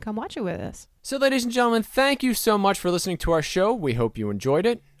then you can come watch it with us. So, ladies and gentlemen, thank you so much for listening to our show. We hope you enjoyed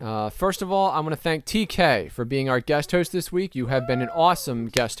it. First of all, I want to thank TK for being our guest host this week. You have been an awesome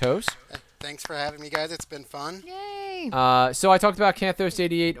guest host. Thanks for having me, guys. It's been fun. Yay! So I talked about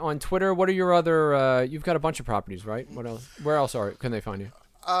Canthos88 on Twitter. What are your other? You've got a bunch of properties, right? What else? Where else can they find you?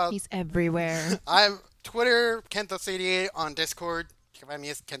 He's everywhere. I'm Twitter, Kenthos88, on Discord. You can find me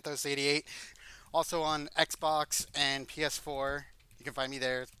as Kenthos88. Also on Xbox and PS4. You can find me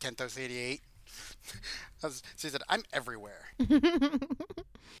there, Kenthos88. She said, I'm everywhere.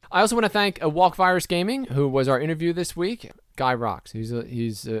 I also want to thank Walk Virus Gaming, who was our interview this week. Guy rocks. He's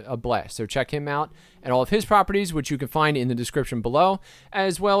a blast. So check him out and all of his properties, which you can find in the description below,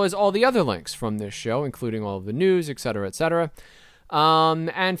 as well as all the other links from this show, including all of the news, etc., etc.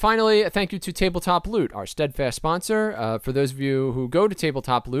 And finally, thank you to Tabletop Loot, our steadfast sponsor. For those of you who go to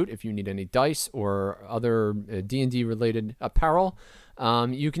Tabletop Loot, if you need any dice or other D&D related apparel,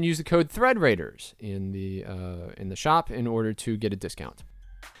 you can use the code ThreadRaiders in the shop in order to get a discount.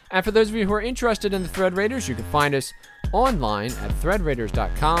 And for those of you who are interested in the Thread Raiders, you can find us online at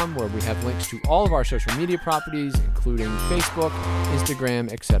threadraiders.com, where we have links to all of our social media properties, including Facebook,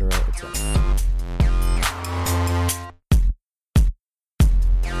 Instagram, etc., etc.